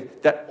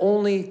big that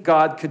only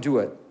God could do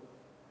it.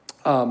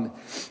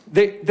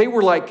 They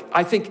were like,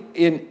 I think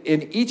in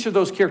each of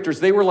those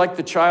characters, they were like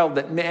the child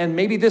that, and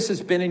maybe this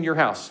has been in your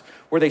house,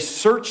 where they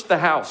search the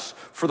house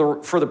for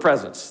the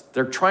presents.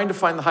 They're trying to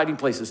find the hiding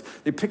places.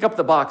 They pick up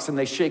the box and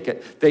they shake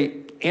it.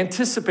 They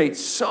anticipate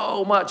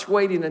so much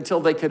waiting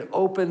until they could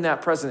open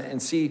that present and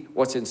see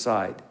what's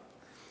inside.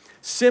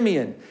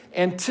 Simeon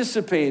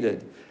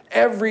anticipated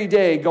every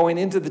day going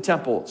into the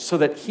temple so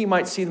that he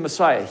might see the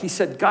Messiah. He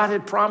said God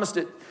had promised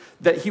it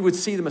that he would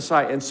see the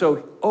Messiah. And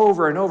so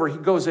over and over, he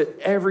goes in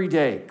every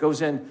day,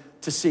 goes in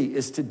to see,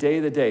 is today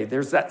the day?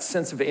 There's that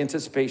sense of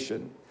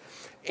anticipation.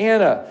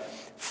 Anna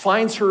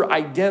finds her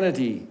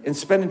identity in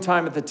spending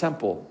time at the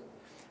temple.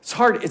 It's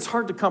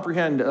hard to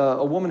comprehend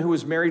a woman who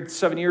was married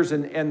 7 years,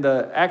 and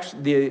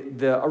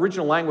the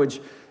original language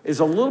is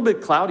a little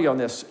bit cloudy on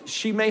this.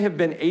 She may have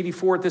been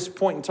 84 at this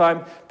point in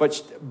time,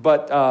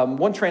 but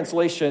one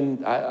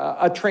translation,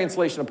 a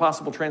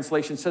possible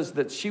translation, says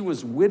that she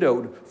was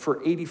widowed for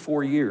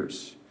 84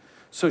 years.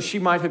 So she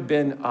might have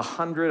been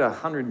 100,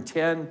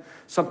 110,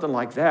 something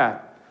like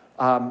that,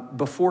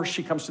 before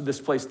she comes to this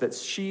place that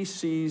she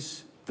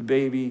sees the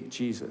baby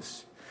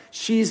Jesus.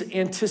 She's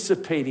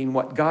anticipating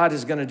what God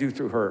is going to do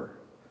through her.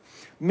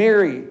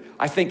 Mary,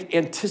 I think,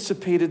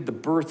 anticipated the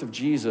birth of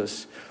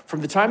Jesus.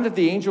 From the time that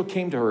the angel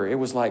came to her, it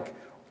was like,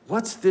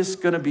 what's this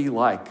going to be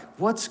like?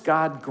 What's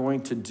God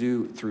going to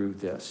do through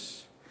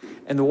this?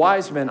 And the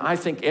wise men, I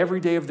think, every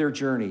day of their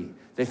journey,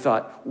 they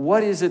thought,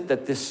 what is it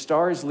that this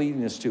star is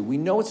leading us to? We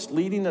know it's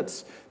leading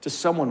us to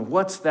someone.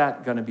 What's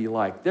that going to be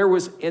like? There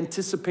was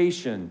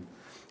anticipation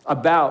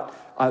about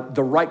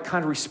the right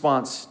kind of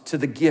response to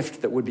the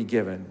gift that would be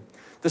given.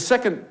 The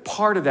second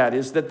part of that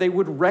is that they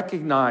would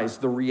recognize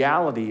the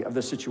reality of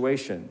the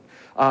situation.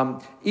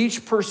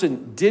 Each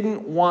person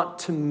didn't want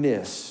to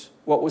miss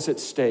what was at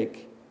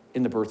stake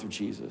in the birth of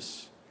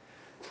Jesus.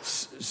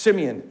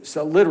 Simeon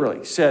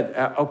literally said,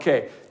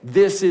 okay,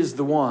 this is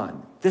the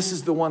one. This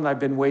is the one I've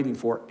been waiting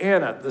for.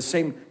 Anna, the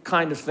same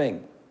kind of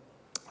thing.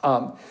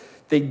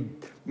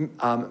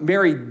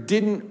 Mary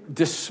didn't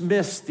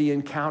dismiss the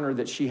encounter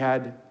that she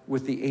had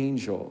with the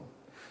angel.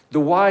 The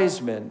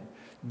wise men,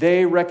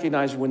 they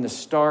recognized when the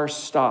star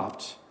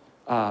stopped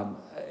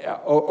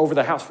over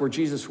the house where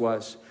Jesus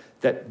was,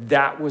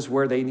 that was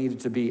where they needed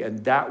to be,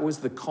 and that was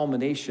the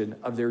culmination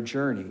of their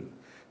journey.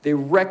 They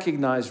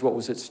recognized what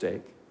was at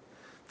stake.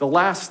 The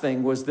last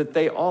thing was that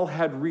they all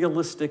had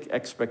realistic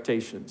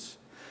expectations.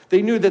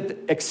 They knew that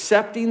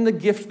accepting the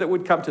gift that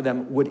would come to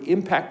them would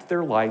impact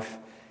their life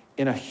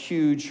in a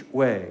huge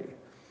way.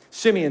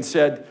 Simeon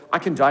said, I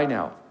can die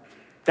now.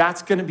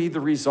 That's going to be the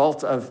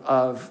result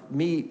of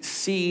me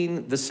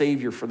seeing the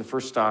Savior for the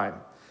first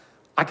time.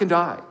 I can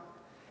die.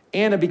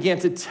 Anna began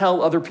to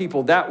tell other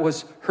people that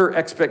was her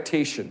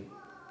expectation.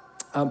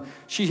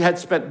 She had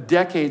spent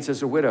decades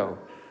as a widow,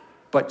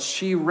 but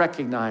she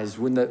recognized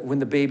when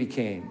the baby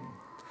came.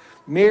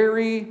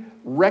 Mary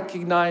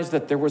recognized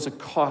that there was a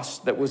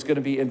cost that was going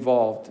to be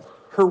involved.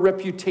 Her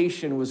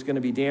reputation was going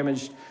to be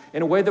damaged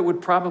in a way that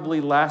would probably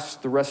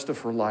last the rest of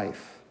her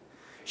life.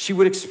 She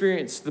would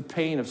experience the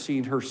pain of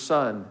seeing her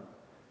son,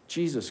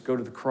 Jesus, go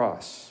to the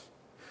cross.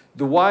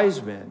 The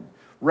wise men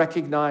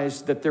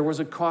recognized that there was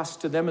a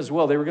cost to them as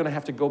well. They were going to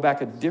have to go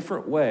back a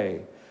different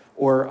way,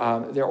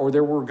 or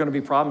there were going to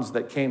be problems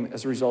that came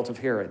as a result of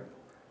Herod.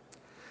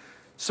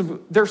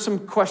 So there are some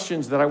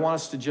questions that I want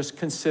us to just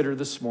consider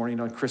this morning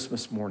on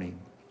Christmas morning.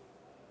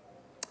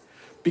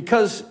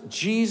 Because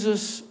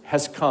Jesus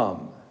has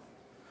come,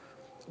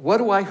 what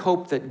do I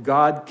hope that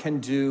God can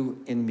do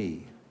in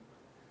me?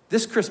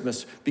 This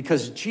Christmas,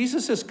 because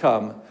Jesus has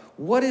come,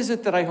 what is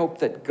it that I hope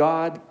that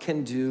God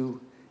can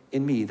do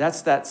in me?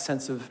 That's that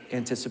sense of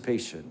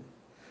anticipation.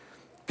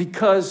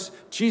 Because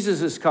Jesus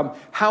has come,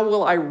 how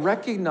will I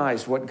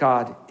recognize what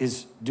God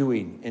is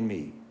doing in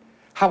me?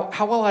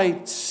 How will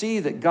I see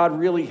that God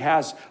really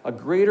has a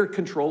greater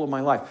control of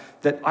my life,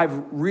 that I've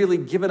really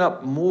given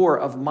up more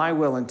of my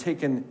will and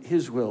taken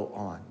his will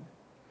on?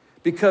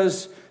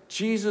 Because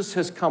Jesus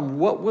has come,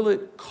 what will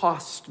it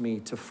cost me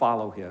to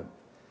follow him?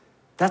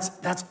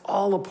 That's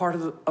all a part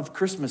of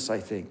Christmas, I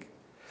think.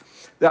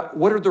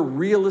 What are the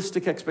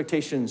realistic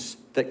expectations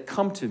that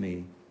come to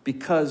me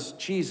because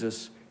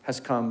Jesus has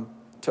come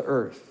to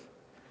earth?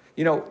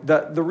 You know,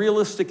 the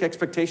realistic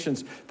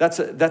expectations,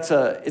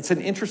 it's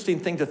an interesting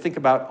thing to think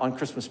about on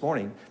Christmas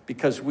morning,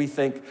 because we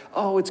think,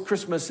 oh, it's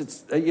Christmas,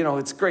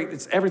 it's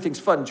great, everything's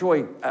fun,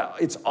 joy,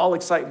 it's all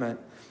excitement.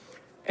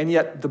 And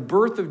yet the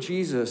birth of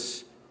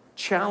Jesus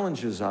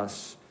challenges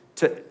us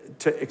to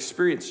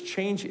experience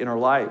change in our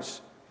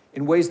lives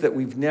in ways that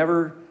we've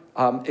never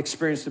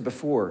experienced it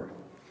before.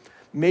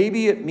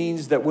 Maybe it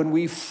means that when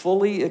we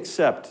fully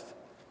accept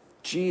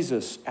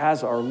Jesus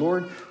as our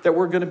Lord, that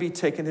we're going to be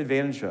taken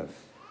advantage of.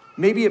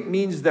 Maybe it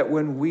means that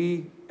when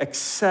we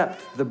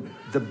accept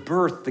the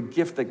birth, the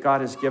gift that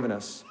God has given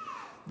us,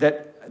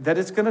 that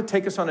it's going to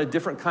take us on a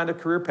different kind of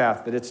career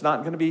path, that it's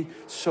not going to be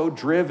so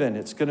driven,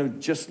 it's going to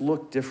just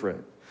look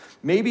different.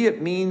 Maybe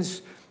it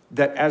means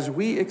that as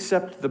we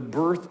accept the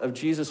birth of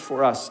Jesus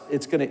for us,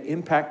 it's going to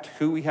impact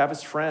who we have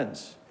as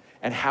friends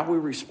and how we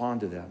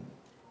respond to them.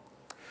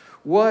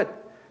 What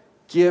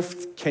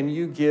gift can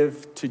you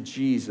give to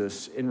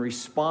Jesus in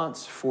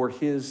response for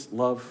his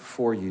love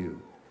for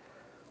you?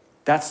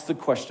 That's the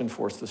question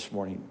for us this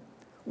morning.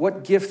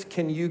 What gift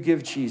can you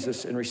give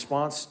Jesus in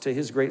response to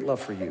his great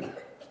love for you?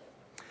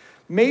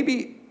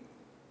 Maybe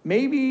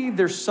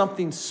there's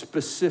something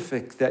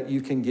specific that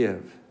you can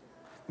give.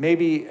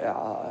 Maybe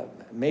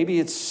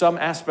it's some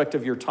aspect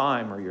of your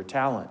time or your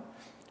talent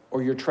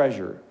or your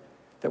treasure,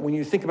 that when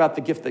you think about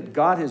the gift that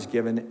God has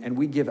given and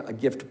we give a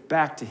gift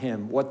back to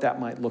him, what that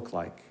might look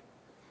like.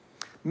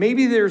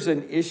 Maybe there's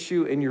an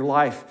issue in your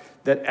life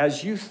that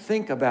as you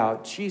think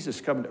about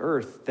Jesus coming to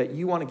earth, that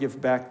you want to give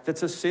back,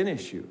 that's a sin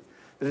issue,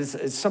 that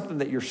it's something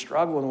that you're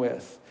struggling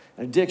with,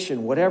 an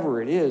addiction,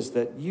 whatever it is,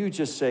 that you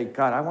just say,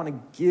 God, I want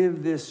to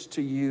give this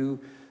to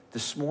you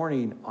this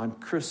morning on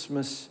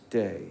Christmas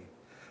Day.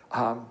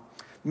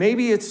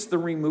 Maybe it's the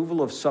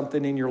removal of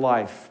something in your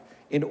life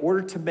in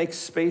order to make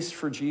space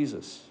for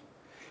Jesus.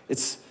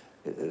 It's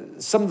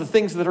some of the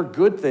things that are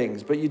good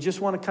things, but you just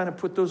want to kind of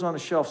put those on a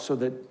shelf so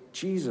that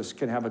Jesus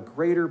can have a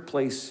greater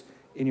place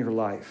in your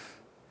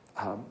life.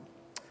 I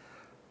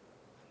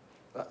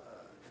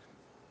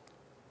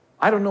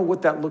don't know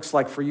what that looks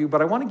like for you,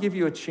 but I want to give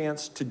you a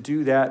chance to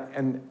do that,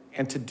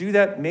 and to do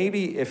that,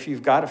 maybe if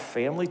you've got a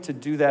family, to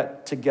do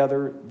that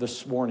together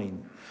this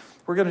morning.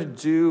 We're going to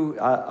do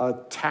a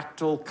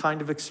tactile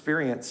kind of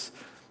experience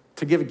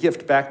to give a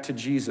gift back to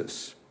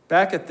Jesus.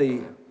 Back at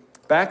the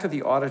back of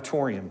the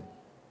auditorium,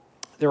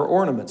 there are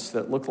ornaments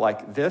that look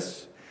like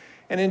this.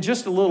 And in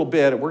just a little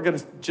bit, we're going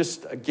to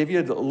just give you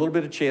a little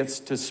bit of chance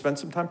to spend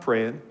some time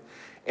praying.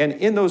 And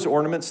in those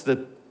ornaments,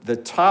 the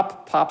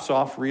top pops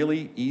off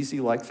really easy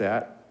like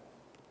that.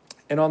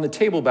 And on the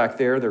table back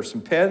there, there's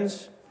some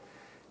pens,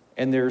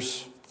 and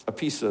there's a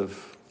piece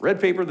of red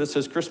paper that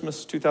says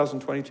Christmas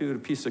 2022, and a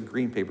piece of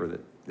green paper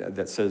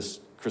that says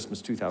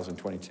Christmas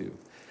 2022.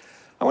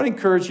 I want to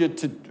encourage you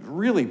to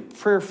really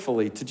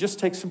prayerfully to just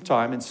take some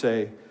time and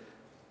say,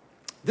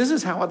 this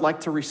is how I'd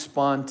like to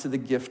respond to the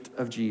gift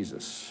of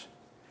Jesus.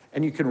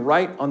 And you can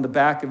write on the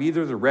back of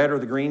either the red or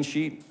the green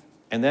sheet,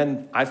 and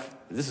then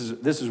this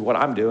is what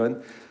I'm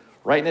doing,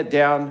 writing it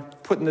down,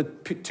 putting the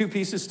two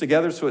pieces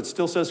together so it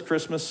still says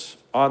Christmas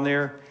on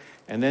there,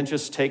 and then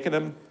just taking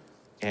them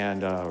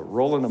and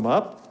rolling them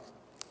up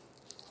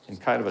in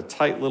kind of a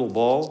tight little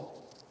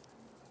ball,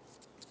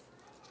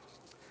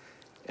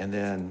 and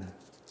then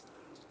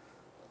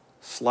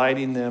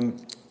sliding them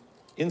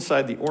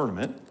inside the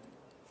ornament,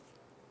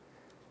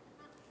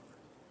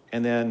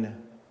 and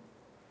then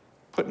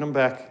putting them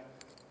back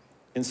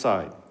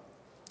inside.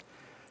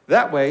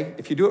 That way,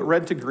 if you do it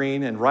red to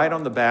green and write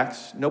on the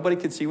backs, nobody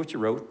can see what you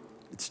wrote.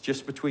 It's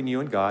just between you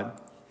and God.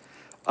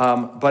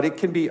 But it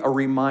can be a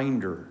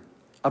reminder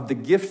of the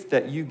gift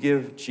that you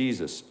give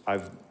Jesus.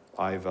 I've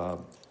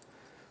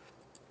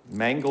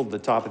mangled the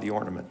top of the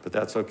ornament, but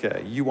that's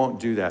okay. You won't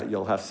do that.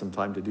 You'll have some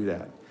time to do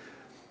that.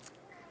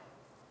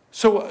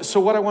 So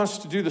what I want us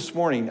to do this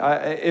morning,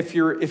 if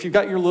you've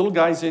got your little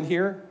guys in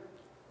here,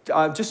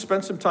 just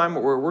spend some time.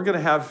 We're going to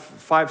have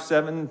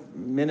 5-7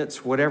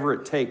 minutes, whatever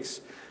it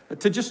takes,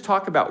 to just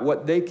talk about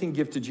what they can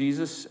give to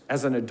Jesus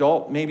as an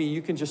adult. Maybe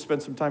you can just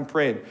spend some time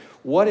praying.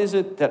 What is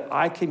it that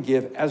I can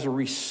give as a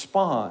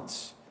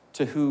response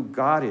to who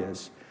God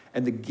is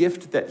and the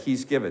gift that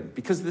he's given?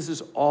 Because this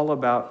is all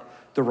about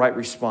the right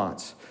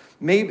response.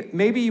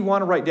 Maybe you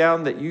want to write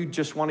down that you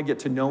just want to get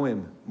to know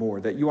him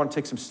more, that you want to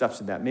take some steps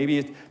in that. Maybe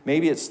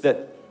it's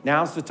that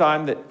now's the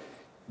time that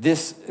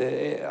this,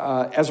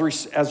 as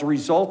a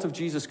result of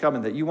Jesus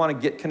coming, that you want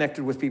to get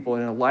connected with people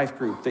in a life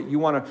group, that you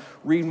want to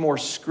read more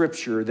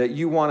scripture, that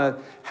you want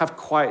to have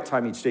quiet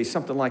time each day,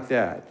 something like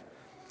that.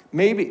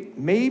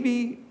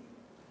 Maybe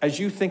as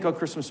you think on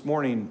Christmas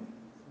morning,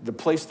 the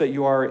place that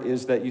you are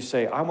is that you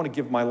say, I want to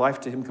give my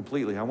life to him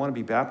completely. I want to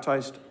be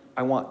baptized.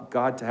 I want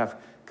God to have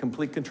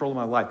complete control of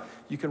my life.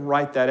 You can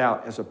write that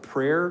out as a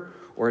prayer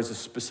or as a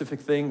specific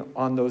thing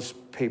on those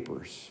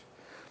papers.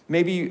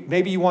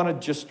 Maybe you want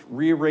to just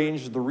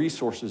rearrange the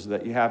resources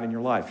that you have in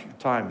your life, your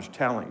time, your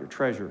talent, your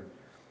treasure,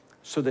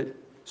 so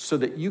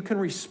that you can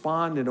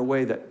respond in a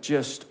way that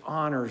just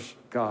honors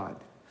God.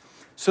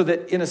 So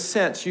that in a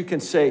sense you can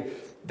say,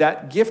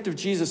 that gift of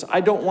Jesus,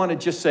 I don't want to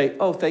just say,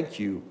 oh, thank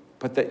you,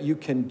 but that you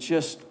can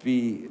just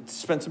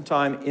spend some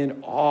time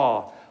in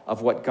awe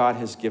of what God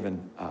has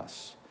given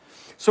us.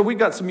 So we've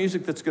got some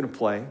music that's going to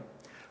play.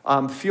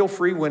 Feel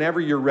free whenever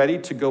you're ready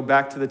to go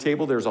back to the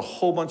table. There's a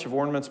whole bunch of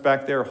ornaments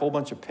back there, a whole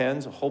bunch of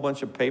pens, a whole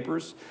bunch of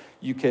papers.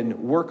 You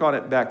can work on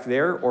it back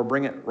there or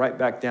bring it right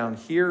back down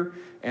here.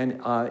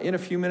 And in a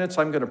few minutes,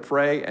 I'm going to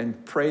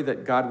pray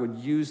that God would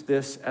use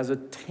this as a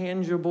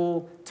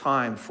tangible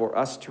time for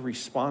us to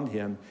respond to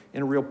him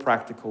in a real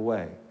practical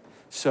way.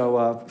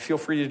 So feel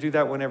free to do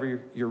that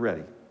whenever you're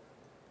ready.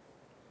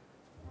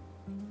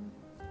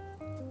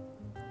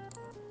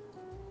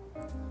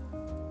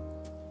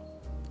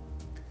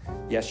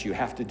 Yes, you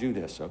have to do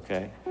this,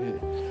 okay?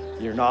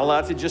 You're not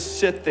allowed to just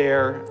sit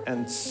there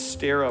and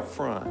stare up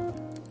front.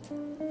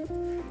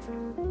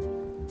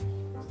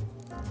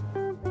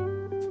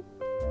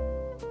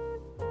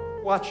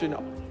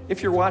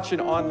 If you're watching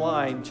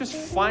online, just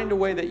find a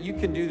way that you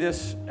can do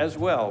this as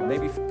well.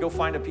 Maybe go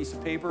find a piece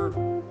of paper,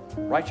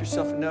 write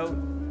yourself a note,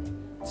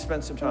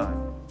 spend some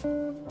time.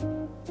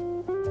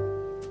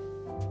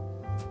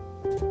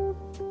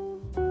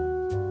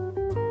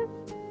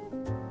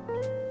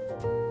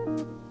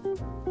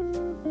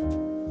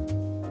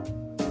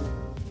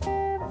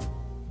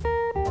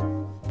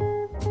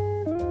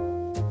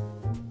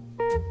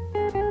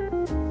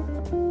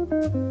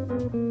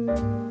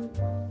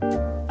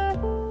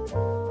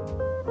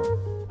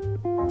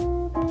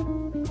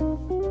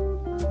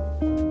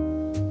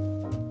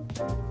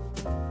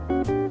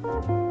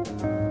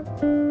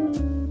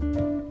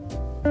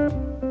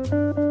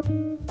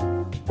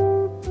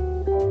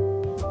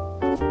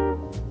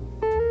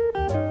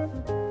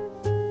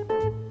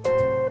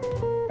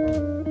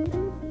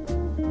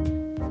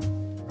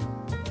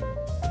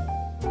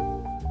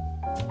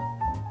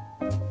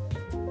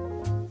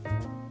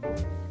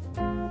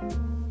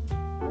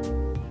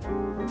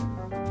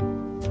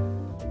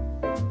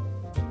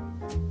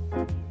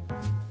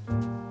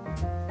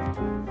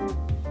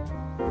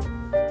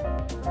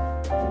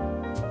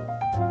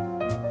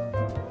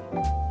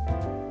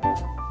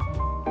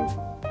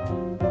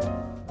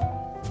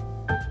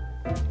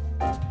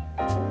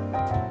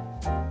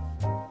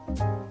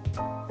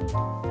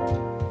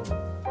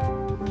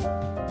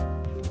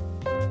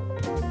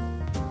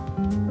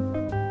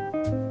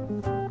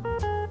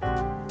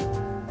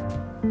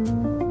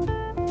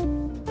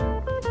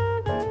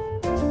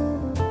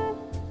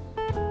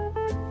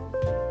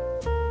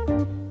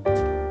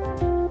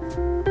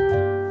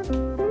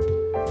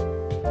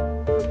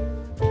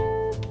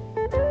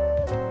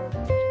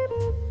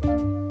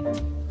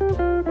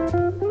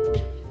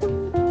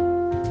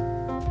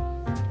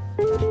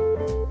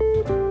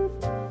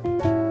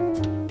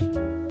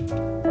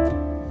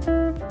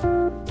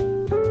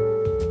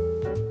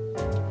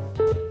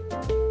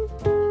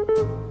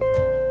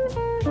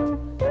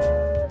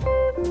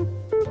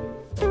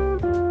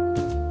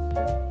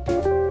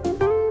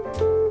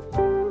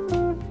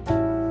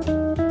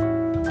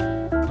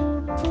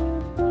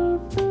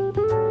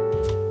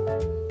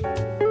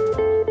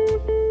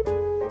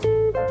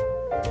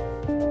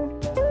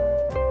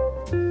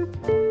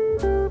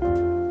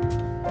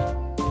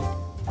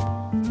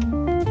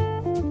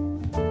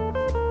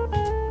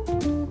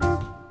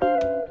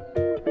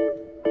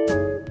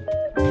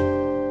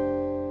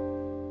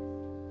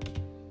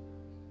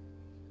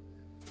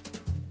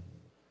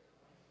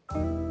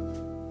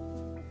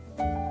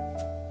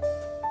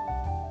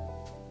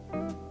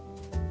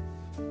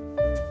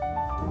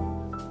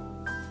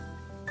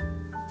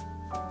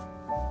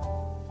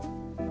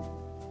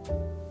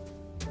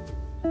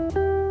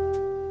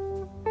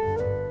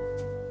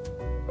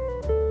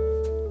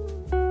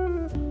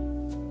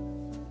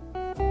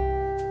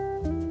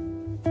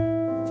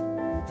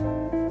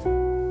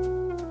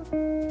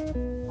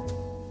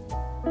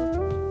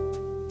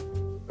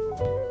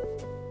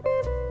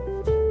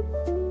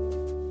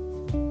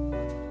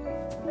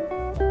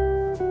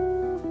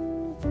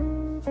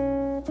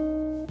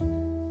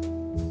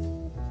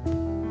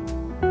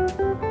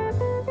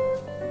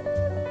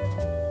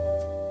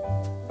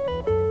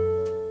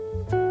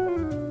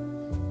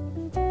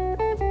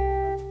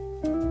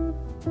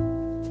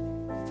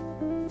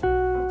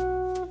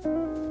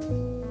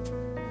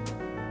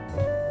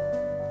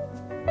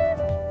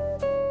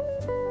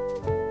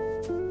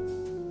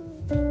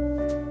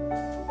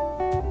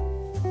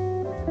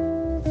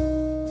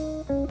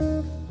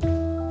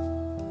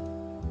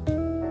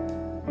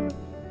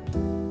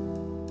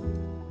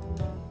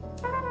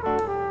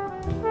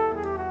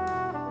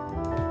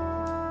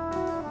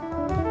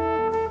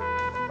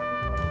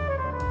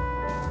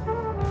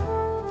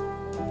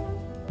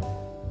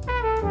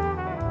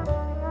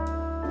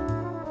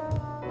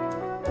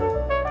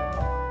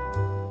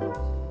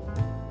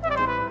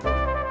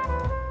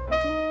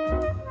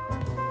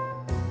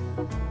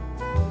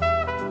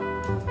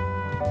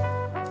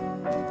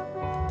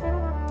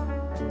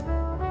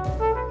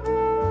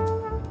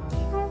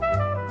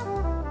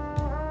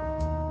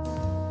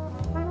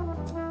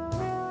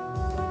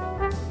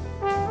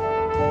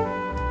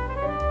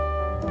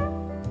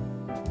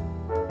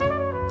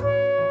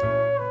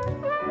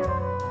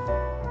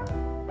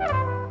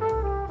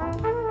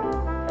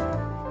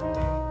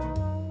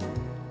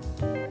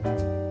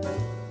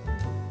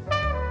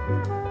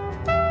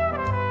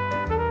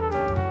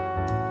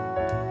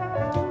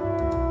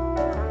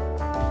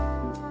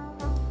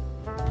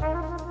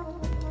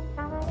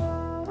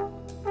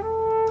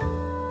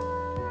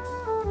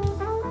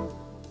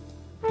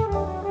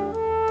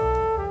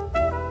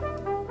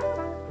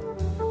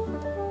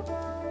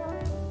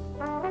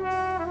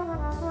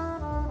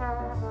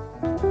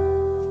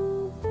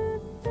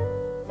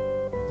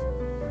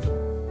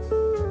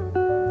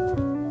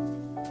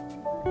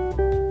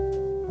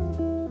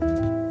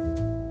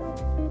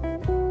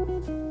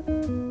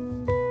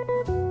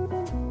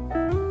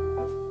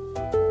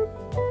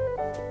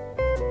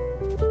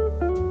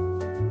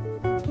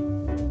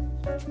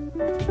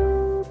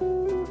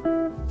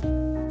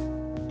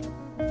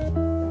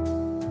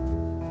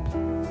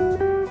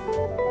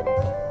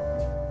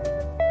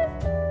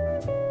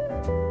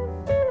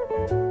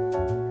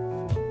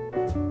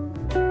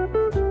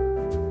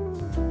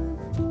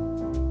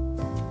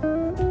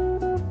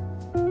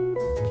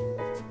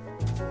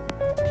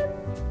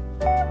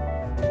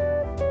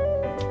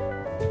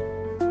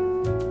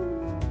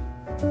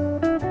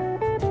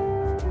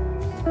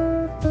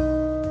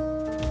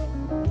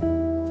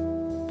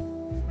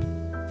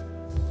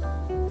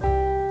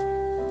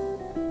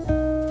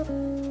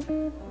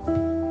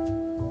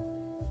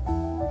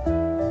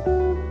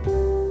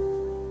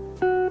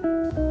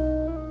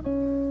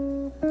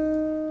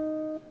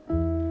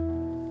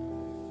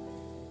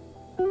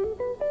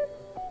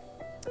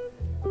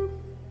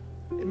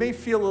 may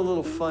feel a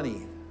little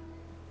funny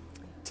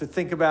to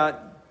think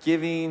about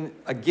giving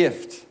a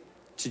gift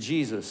to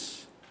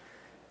Jesus,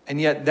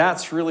 and yet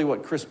that's really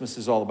what Christmas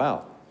is all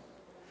about.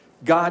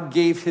 God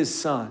gave his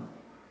son,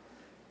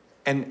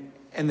 and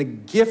the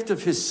gift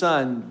of his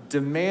son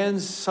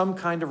demands some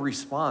kind of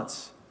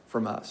response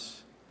from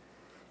us.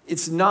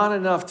 It's not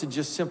enough to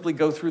just simply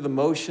go through the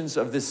motions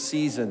of this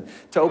season,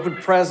 to open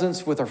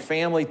presents with our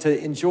family, to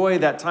enjoy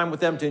that time with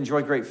them, to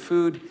enjoy great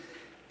food,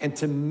 and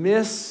to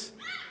miss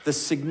the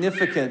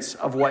significance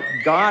of what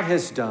God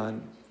has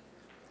done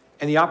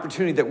and the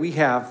opportunity that we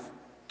have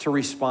to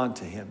respond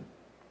to him.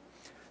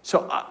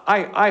 So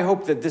I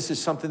hope that this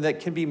is something that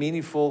can be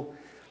meaningful,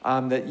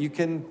 that you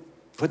can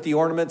put the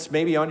ornaments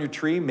maybe on your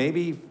tree.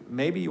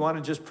 Maybe you want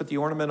to just put the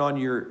ornament on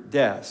your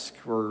desk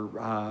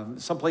or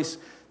someplace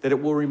that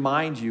it will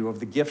remind you of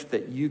the gift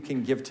that you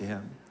can give to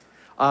him.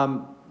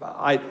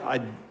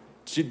 I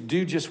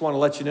do just want to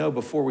let you know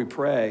before we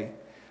pray,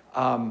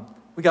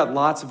 we got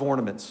lots of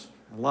ornaments,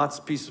 lots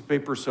of pieces of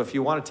paper. So if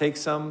you want to take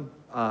some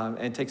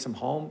and take some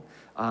home,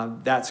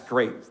 that's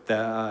great.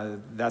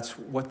 That's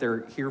what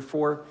they're here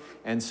for.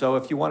 And so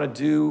if you want to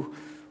do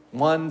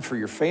one for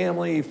your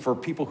family, for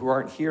people who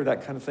aren't here,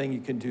 that kind of thing, you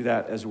can do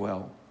that as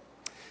well.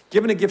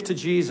 Giving a gift to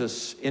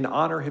Jesus in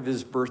honor of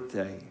his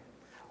birthday,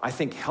 I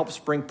think helps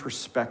bring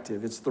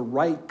perspective. It's the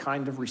right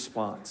kind of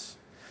response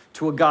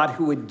to a God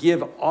who would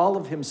give all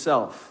of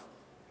himself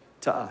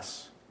to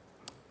us.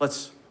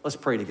 Let's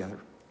pray together.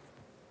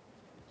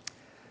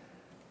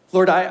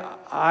 Lord, I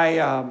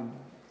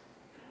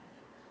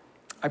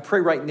pray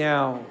right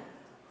now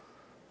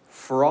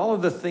for all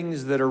of the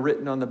things that are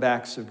written on the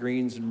backs of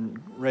greens and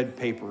red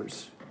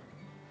papers,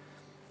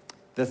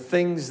 the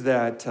things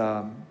that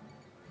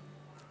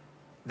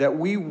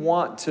we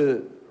want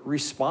to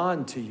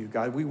respond to you,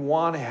 God. We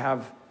want to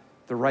have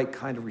the right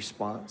kind of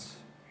response.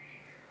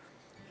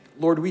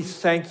 Lord, we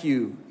thank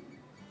you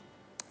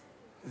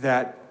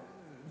that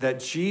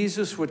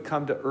Jesus would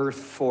come to earth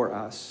for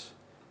us,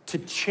 to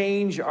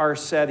change our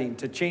setting,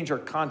 to change our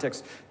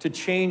context, to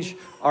change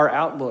our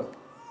outlook,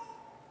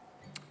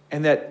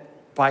 and that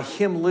by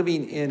him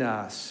living in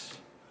us,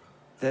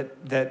 that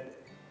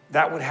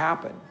would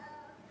happen.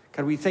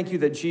 God, we thank you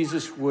that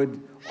Jesus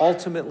would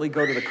ultimately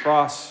go to the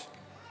cross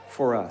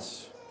for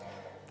us,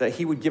 that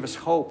he would give us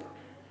hope,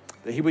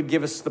 that he would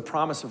give us the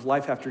promise of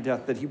life after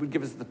death, that he would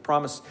give us the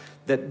promise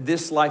that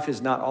this life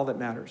is not all that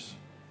matters.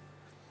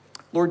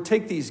 Lord,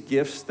 take these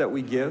gifts that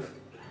we give,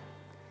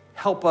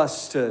 help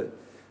us to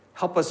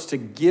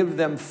give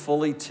them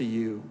fully to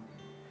you,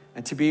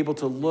 and to be able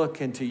to look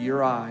into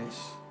your eyes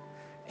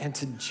and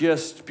to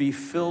just be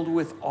filled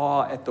with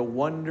awe at the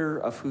wonder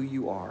of who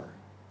you are.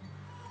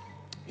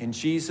 In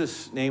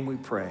Jesus' name we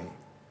pray.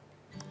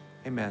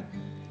 Amen.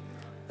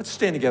 Let's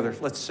stand together.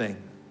 Let's sing.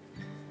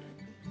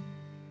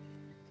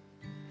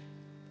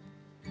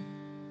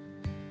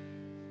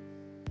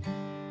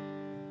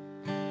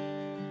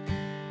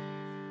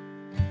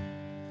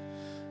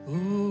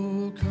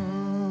 Oh,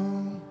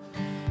 come,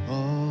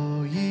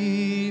 all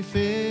ye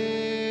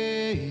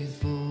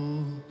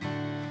faithful,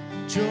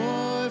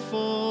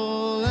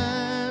 joyful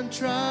and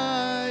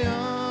triumphant.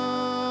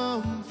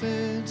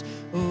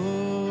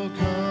 Oh,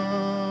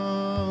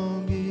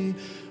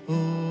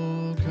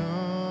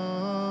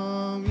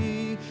 come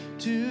ye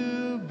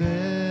to Bethlehem.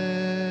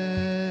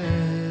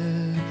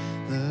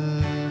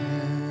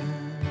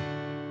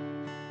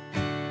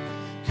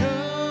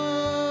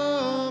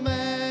 Come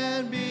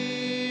and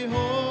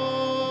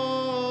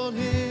behold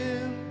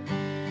him,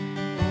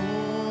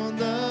 born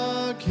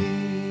the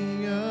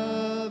King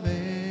of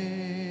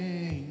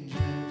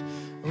angels.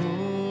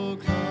 Oh,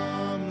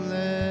 come,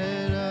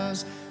 let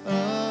us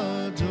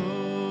adore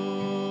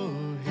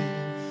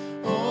him.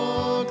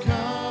 Oh,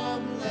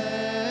 come,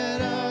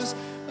 let us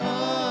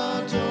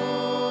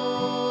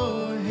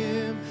adore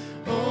him.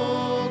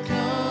 Oh,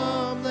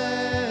 come,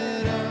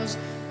 let us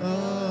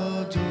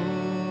adore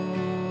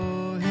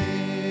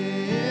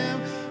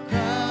him.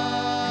 Christ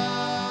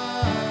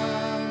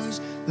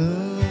the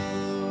Lord.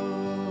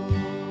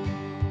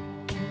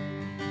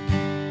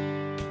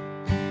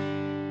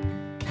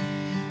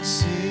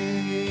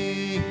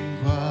 Sing,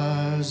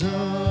 choirs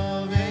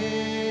of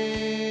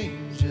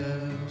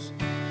angels,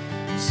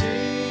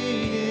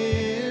 sing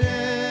in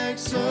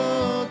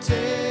exaltation.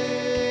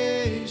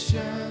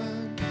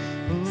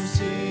 Oh,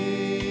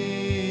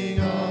 sing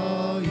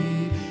all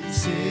ye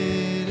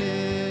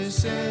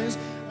citizens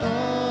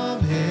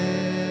of heaven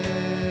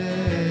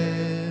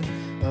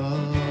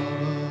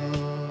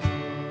above.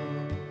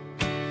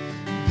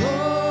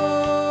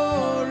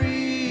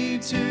 Glory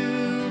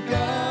to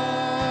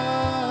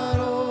God,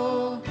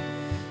 oh,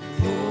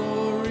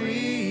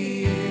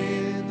 glory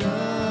in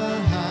the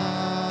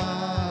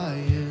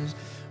highest.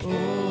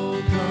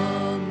 Oh,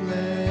 come,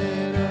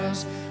 let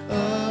us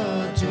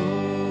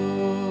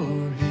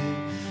adore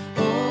him.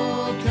 Oh,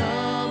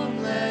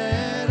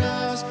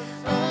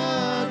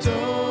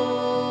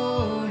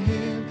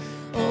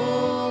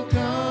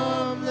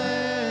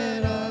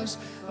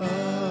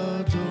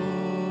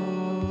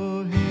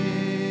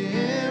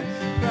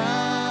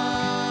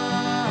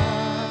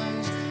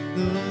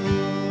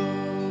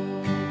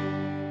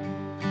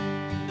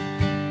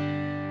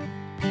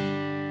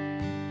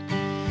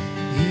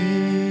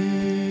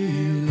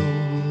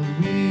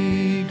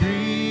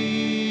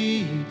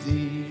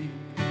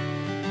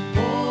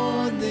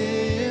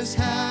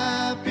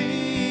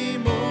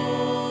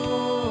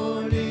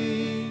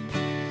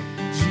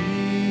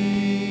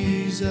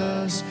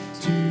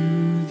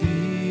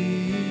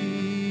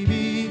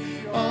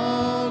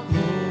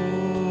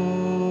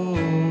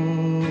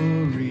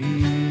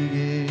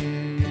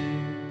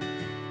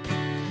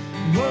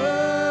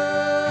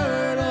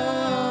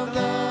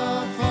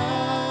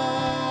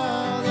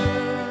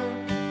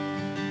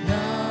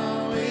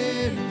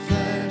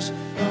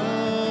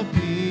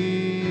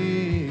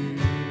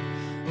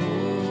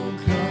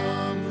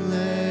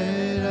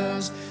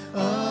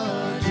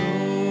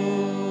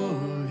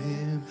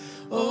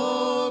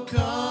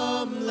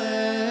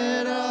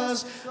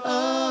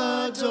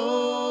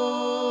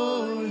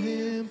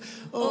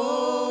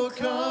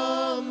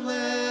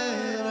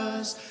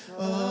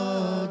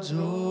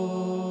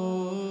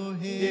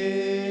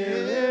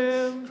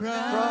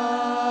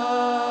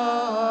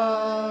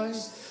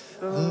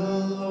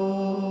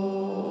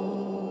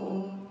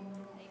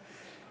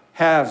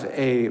 have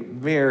a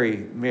Merry,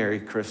 Merry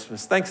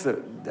Christmas. Thanks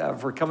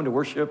for coming to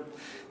worship.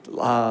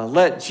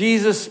 Let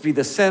Jesus be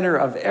the center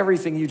of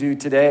everything you do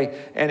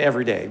today and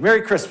every day.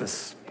 Merry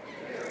Christmas.